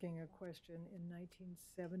started asking a question in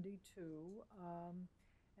 1972,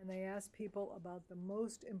 and they asked people about the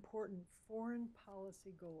most important foreign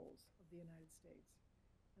policy goals of the United States.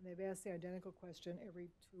 And they've asked the identical question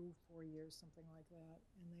every 2-4 years, something like that,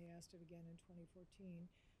 and they asked it again in 2014.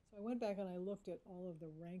 So I went back and I looked at all of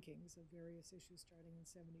the rankings of various issues starting in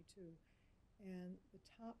 72, and the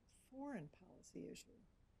top foreign policy issue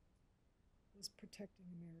was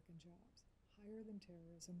protecting American jobs, higher than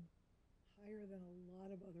terrorism, higher than a lot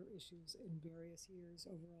of other issues in various years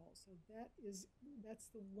overall. So that's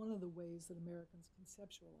one of the ways that Americans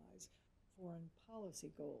conceptualize foreign policy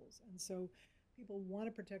goals. And so people want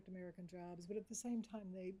to protect American jobs, but at the same time,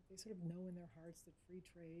 they sort of know in their hearts that free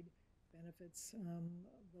trade benefits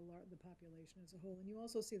the population as a whole. And you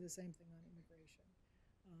also see the same thing on immigration.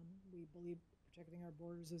 We believe protecting our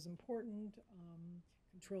borders is important.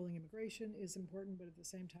 Controlling immigration is important, but at the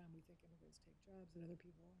same time, we think immigrants take jobs that other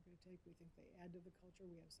people aren't going to take. We think they add to the culture.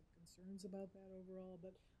 We have some concerns about that overall.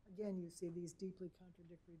 But again, you see these deeply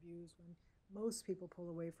contradictory views when most people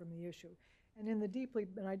pull away from the issue. And in the deeply,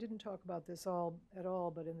 and I didn't talk about this at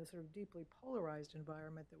all, but in the sort of deeply polarized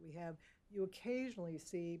environment that we have, you occasionally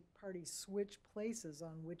see parties switch places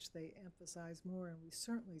on which they emphasize more. And we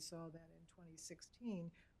certainly saw that in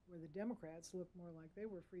 2016, where the Democrats looked more like they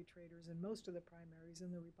were free traders in most of the primaries,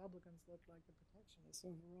 and the Republicans looked like the protectionists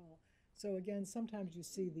overall. So again, sometimes you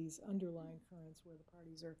see these underlying currents where the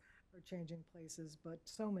parties are changing places, but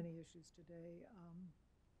so many issues today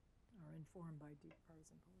are informed by deep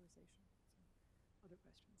partisan polarization. So, other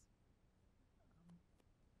questions?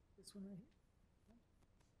 This one right here.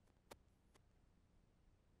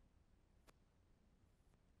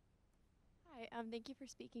 Hi, thank you for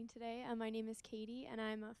speaking today. My name is Katie, and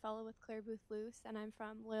I'm a fellow with Clare, Boothe, Luce, and I'm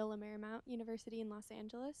from Loyola Marymount University in Los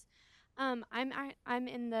Angeles. I'm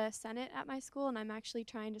in the Senate at my school, and I'm actually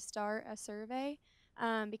trying to start a survey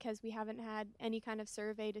because we haven't had any kind of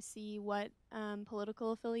survey to see what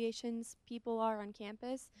political affiliations people are on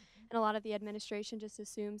campus, and a lot of the administration just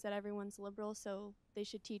assumes that everyone's liberal, so they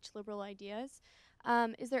should teach liberal ideas.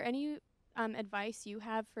 Is there any advice you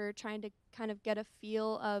have for trying to kind of get a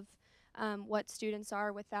feel of what students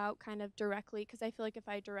are without kind of directly? Because I feel like if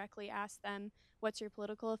I directly ask them what's your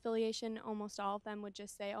political affiliation, almost all of them would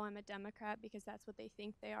just say, oh, I'm a Democrat because that's what they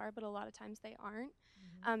think they are, but a lot of times they aren't.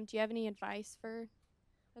 Do you have any advice for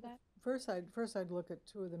that? First I'd look at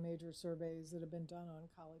two of the major surveys that have been done on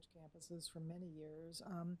college campuses for many years.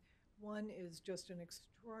 One is just an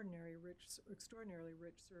extraordinarily rich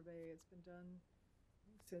survey. It's been done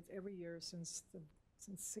since every year since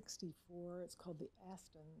 '64. It's called the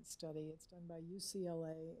Aston Study. It's done by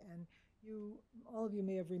UCLA, and all of you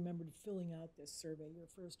may have remembered filling out this survey your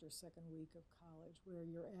first or second week of college, where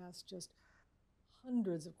you're asked just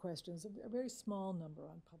hundreds of questions, a very small number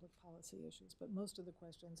on public policy issues, but most of the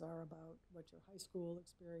questions are about what your high school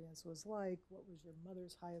experience was like, what was your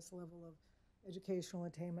mother's highest level of educational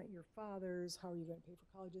attainment, your father's, how are you going to pay for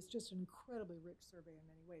college. It's just an incredibly rich survey in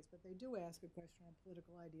many ways, but they do ask a question on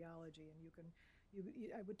political ideology, and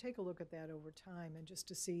I would take a look at that over time and just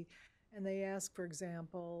to see. And they ask, for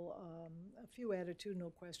example, a few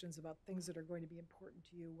attitudinal questions about things that are going to be important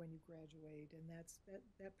to you when you graduate, and that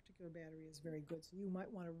particular battery is very good. So you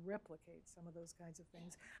might want to replicate some of those kinds of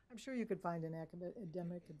things. I'm sure you could find an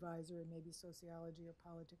academic advisor in maybe sociology or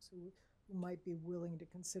politics who might be willing to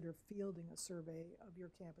consider fielding a survey of your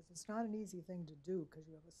campus. It's not an easy thing to do because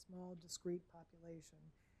you have a small, discrete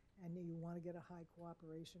population, and you want to get a high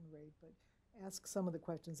cooperation rate, but ask some of the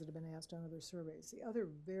questions that have been asked on other surveys. The other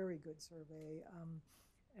very good survey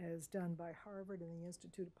is done by Harvard and the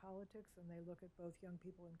Institute of Politics, and they look at both young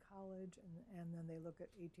people in college and then they look at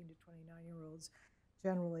 18 to 29-year-olds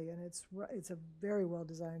generally, and it's a very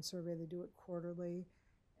well-designed survey. They do it quarterly,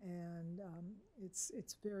 and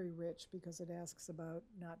it's very rich because it asks about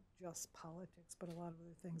not just politics, but a lot of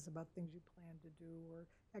other things about things you plan to do or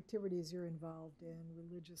activities you're involved in,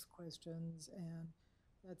 religious questions, and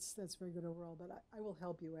that's very good overall. But I will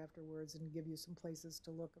help you afterwards and give you some places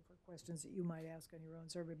to look for questions that you might ask on your own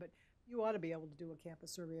survey. But you ought to be able to do a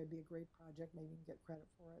campus survey. It'd be a great project. Maybe you can get credit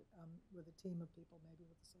for it with a team of people, maybe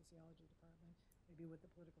with the sociology department, maybe with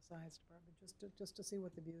the political science department, just to see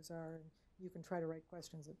what the views are. And you can try to write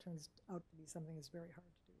questions. It turns out to be something that's very hard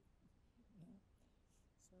to do. Yeah.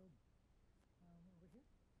 So over here.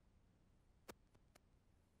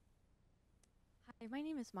 Hi, my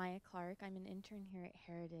name is Maya Clark. I'm an intern here at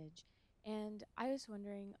Heritage. And I was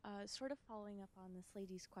wondering, sort of following up on this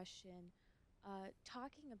lady's question,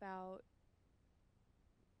 talking about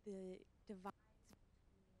the divides between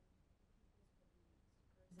people's beliefs versus the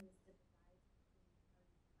divides between party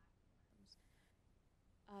platforms. Trump won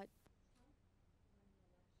the election based on a platform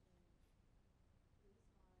that really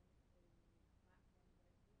was in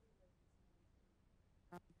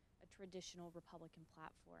some ways a traditional Republican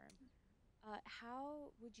platform. How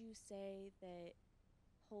would you say that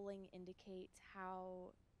polling indicates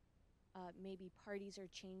how maybe parties are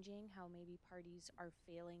changing, how maybe parties are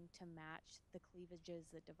failing to match the cleavages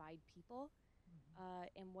that divide people,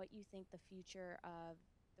 and what you think the future of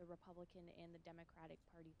the Republican and the Democratic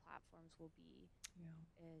Party platforms will be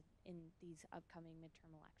in these upcoming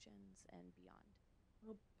midterm elections and beyond?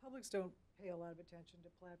 Well, publics don't pay a lot of attention to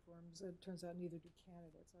platforms. It turns out neither do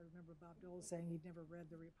candidates. I remember Bob Dole saying he'd never read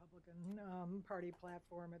the Republican Party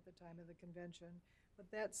platform at the time of the convention. But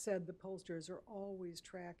that said, the pollsters are always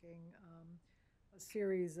tracking a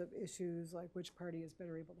series of issues like which party is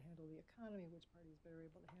better able to handle the economy, which party is better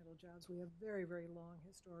able to handle jobs. We have very, very long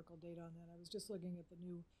historical data on that. I was just looking at the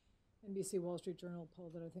new NBC Wall Street Journal poll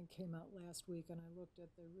that I think came out last week, and I looked at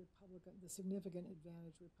the significant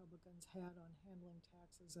advantage Republicans had on handling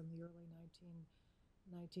taxes in the early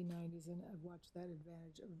 1990s, and I've watched that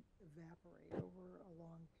advantage evaporate over a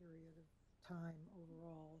long period of time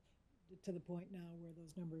overall, to the point now where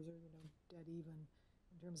those numbers are, dead even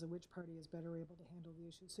in terms of which party is better able to handle the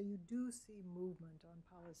issues. So you do see movement on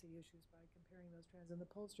policy issues by comparing those trends, and the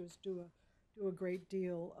pollsters do a great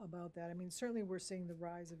deal about that. I mean, certainly we're seeing the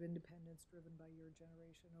rise of independence driven by your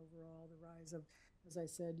generation overall, the rise of, as I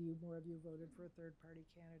said, more of you voted for a third-party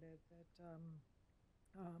candidate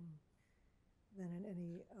than in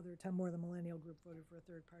any other time. More of the millennial group voted for a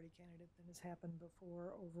third-party candidate than has happened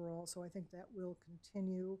before overall. So I think that will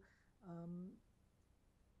continue.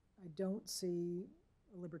 I don't see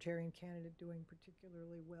a libertarian candidate doing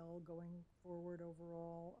particularly well going forward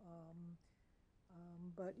overall.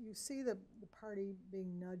 But you see the party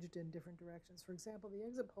being nudged in different directions. For example, the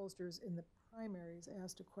exit pollsters in the primaries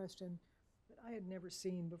asked a question that I had never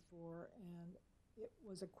seen before, and it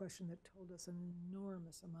was a question that told us an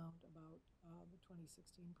enormous amount about the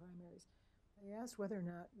 2016 primaries. They asked whether or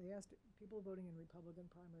not, they asked people voting in Republican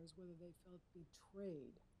primaries whether they felt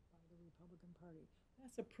betrayed by the Republican Party.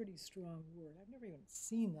 That's a pretty strong word. I've never even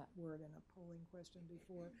seen that word in a polling question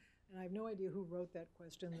before, and I have no idea who wrote that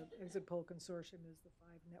question. The Exit Poll Consortium is the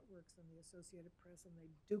 5 networks and the Associated Press, and they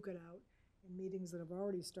duke it out in meetings that have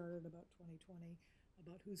already started about 2020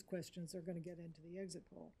 about whose questions are going to get into the exit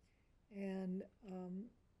poll. And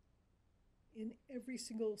in every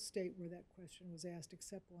single state where that question was asked,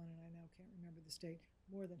 except one, and I now can't remember the state,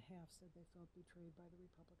 more than half said they felt betrayed by the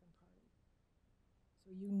Republican Party.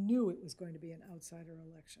 So you knew it was going to be an outsider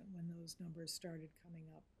election when those numbers started coming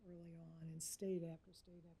up early on in state after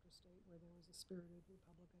state after state where there was a spirited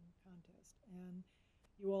Republican contest. And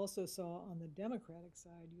you also saw on the Democratic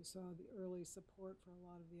side, you saw the early support for a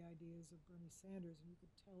lot of the ideas of Bernie Sanders, and you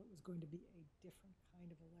could tell it was going to be a different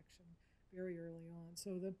kind of election very early on.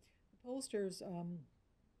 So the pollsters,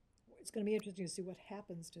 it's going to be interesting to see what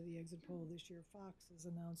happens to the exit poll this year. Fox has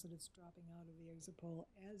announced that it's dropping out of the exit poll,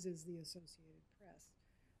 as is the Associated Press.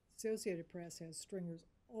 The Associated Press has stringers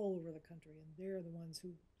all over the country, and they're the ones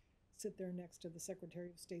who sit there next to the Secretary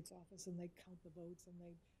of State's office, and they count the votes, and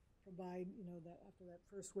they provide, that after that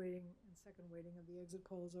first weighting and second weighting of the exit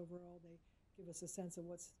polls overall, they give us a sense of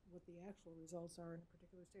what the actual results are in a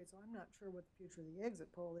particular state. So I'm not sure what the future of the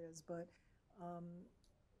exit poll is, but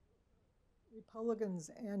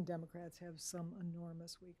Republicans and Democrats have some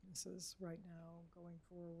enormous weaknesses right now going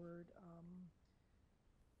forward.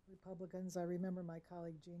 Republicans, I remember my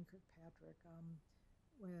colleague Jean Kirkpatrick,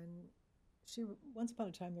 when once upon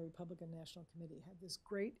a time, the Republican National Committee had this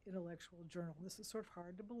great intellectual journal. This is sort of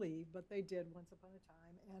hard to believe, but they did once upon a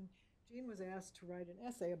time. And Jean was asked to write an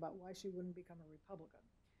essay about why she wouldn't become a Republican.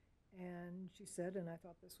 And she said, and I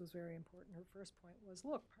thought this was very important, her first point was,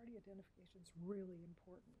 look, party identification is really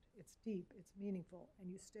important. It's deep, it's meaningful,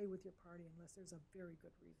 and you stay with your party unless there's a very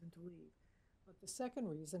good reason to leave. But the second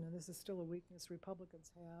reason, and this is still a weakness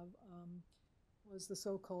Republicans have, was the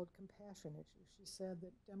so-called compassion issue. She said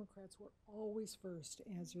that Democrats were always first to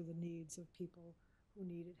answer the needs of people who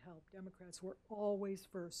needed help. Democrats were always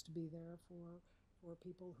first to be there for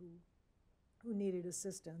people who needed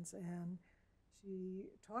assistance. And she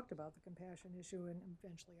talked about the compassion issue, and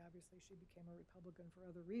eventually, obviously, she became a Republican for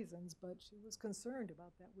other reasons, but she was concerned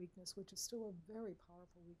about that weakness, which is still a very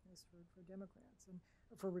powerful weakness for Democrats and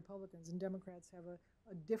for Republicans. And Democrats have a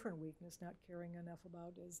different weakness, not caring enough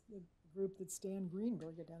about, as the group that Stan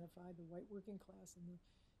Greenberg identified, the white working class in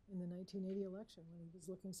the 1980 election when he was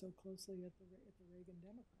looking so closely at the Reagan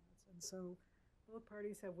Democrats. And so both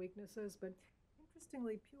parties have weaknesses, but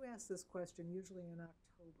interestingly, Pew asks this question usually in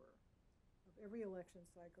October of every election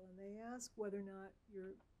cycle, and they ask whether or not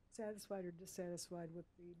you're satisfied or dissatisfied with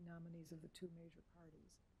the nominees of the 2 major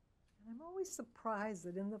parties. And I'm always surprised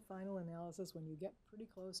that in the final analysis, when you get pretty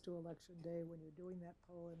close to Election Day, when you're doing that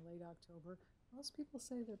poll in late October, most people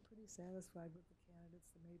say they're pretty satisfied with the candidates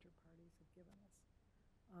the major parties have given us.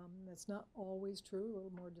 That's not always true, a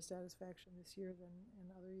little more dissatisfaction this year than in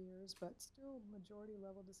other years, but still majority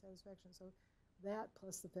level dissatisfaction. So that,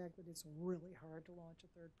 plus the fact that it's really hard to launch a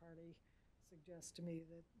third party, suggests to me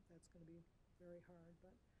that that's going to be very hard.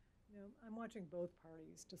 But I'm watching both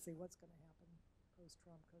parties to see what's going to happen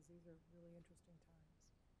post-Trump, because these are really interesting times.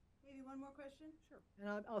 Maybe one more question? Sure.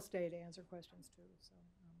 And I'll stay to answer questions too. So,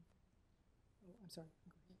 oh, I'm sorry.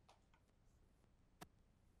 Go ahead.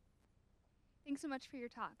 Thanks so much for your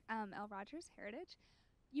talk, Elle Rogers, Heritage.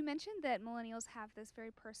 You mentioned that millennials have this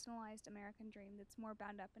very personalized American dream that's more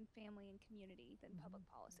bound up in family and community than public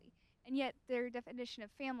policy. And yet their definition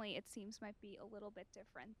of family, it seems, might be a little bit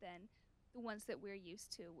different than the ones that we're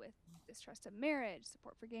used to, with distrust of marriage,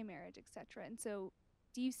 support for gay marriage, etc. And so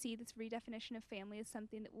do you see this redefinition of family as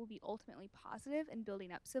something that will be ultimately positive in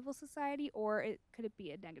building up civil society, or could it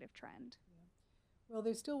be a negative trend? Yeah. Well,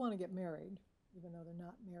 they still want to get married, even though they're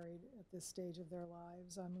not married at this stage of their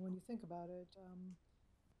lives. I mean, when you think about it,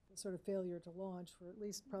 the sort of failure to launch for at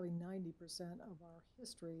least probably 90% of our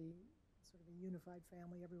history, sort of a unified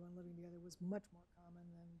family, everyone living together, was much more common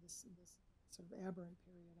than this sort of aberrant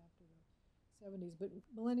period after the 70s. But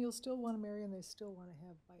millennials still want to marry, and they still want to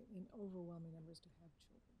have, in overwhelming numbers, to have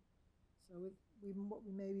children. So what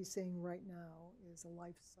we may be seeing right now is a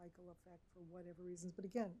life cycle effect for whatever reasons. But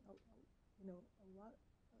again, a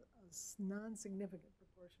non-significant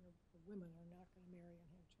proportion of women are not going to marry and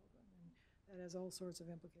have children, and that has all sorts of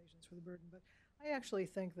implications for the burden. But I actually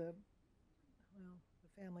think the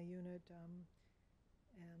family unit,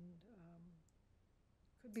 and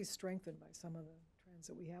could be strengthened by some of the trends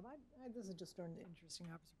that we have. This is just an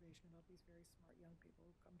interesting observation about these very smart young people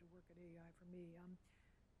who come to work at AEI for me.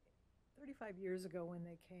 35 years ago when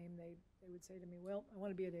they came, they would say to me, well, I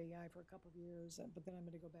want to be at AEI for a couple of years, but then I'm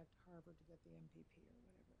going to go back to Harvard to get the MPP or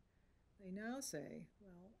whatever. They now say,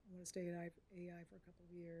 well, I want to stay at AEI for a couple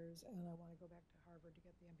of years, and I want to go back to Harvard to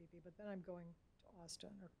get the MPP, but then I'm going to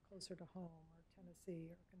Austin or closer to home or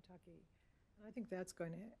Tennessee or Kentucky. And I think that's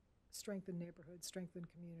going to strengthen neighborhoods, strengthen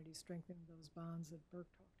communities, strengthen those bonds that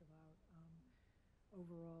Burke talked about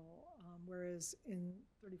overall. Whereas in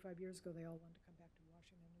 35 years ago, they all wanted to come back to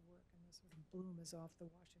Washington to work, and this sort of bloom is off the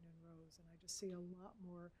Washington Rose. And I just see a lot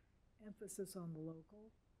more emphasis on the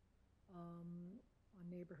local, on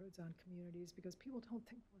neighborhoods, on communities, because people don't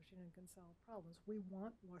think Washington can solve problems. We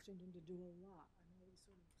want Washington to do a lot. I'm always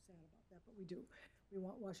sort of sad about that, but we do. We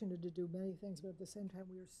want Washington to do many things, but at the same time,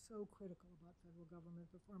 we are so critical about federal government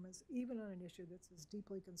performance, even on an issue that's as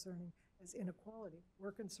deeply concerning as inequality.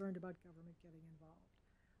 We're concerned about government getting involved.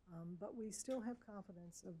 But we still have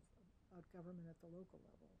confidence about government at the local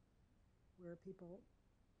level, where people,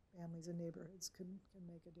 families, and neighborhoods can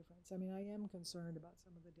make a difference. I mean, I am concerned about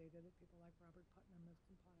some of the data that people like Robert Putnam have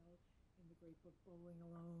compiled in the great book Bowling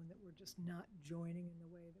Alone, that we're just not joining in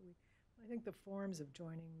the way that we. I think the forms of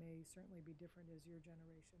joining may certainly be different, as your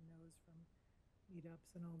generation knows from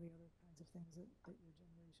meetups and all the other kinds of things that your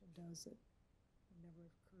generation does that would never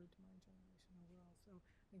have occurred to my generation overall. So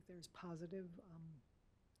I think there's positive,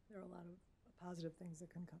 there are a lot of positive things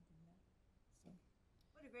that can come from that. So.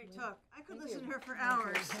 What a great Well, talk. I could thank listen you. to her for Thank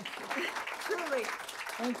hours. you. Truly.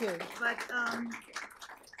 Thank you. But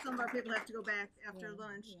some of our people have to go back after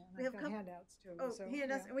lunch. Yeah, and We have I've got handouts too. Oh, so,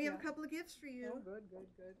 handouts, and we have a yeah. couple of gifts for you. Oh, good.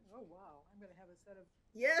 Oh, wow. I'm going to have a set of.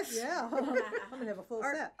 Yes. Yeah. I'm going to have a full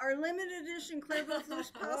set. Our limited edition Clare Luce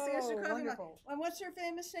policy. Oh, wonderful. And what's her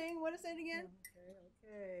famous saying? What is that again?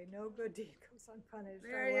 Okay. No good deed goes unpunished.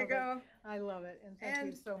 There you go. I love it. And thank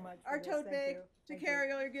you so much. Our tote bag to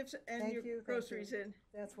carry all your gifts and your groceries in.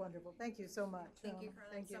 That's wonderful. Thank you so much. Thank you,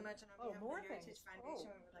 Karlyn, so much. And on behalf of the Heritage Foundation,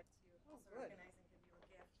 we would like to also recognize and give you a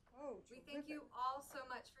gift. Oh, we thank you all so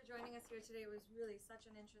much for joining us here today. It was really such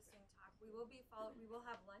an interesting talk. We will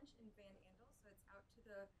have lunch in Van Andel, so it's out to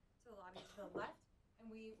the lobby to the left,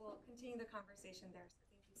 and we will continue the conversation there. So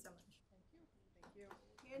thank you so much. Thank you.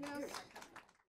 Handouts.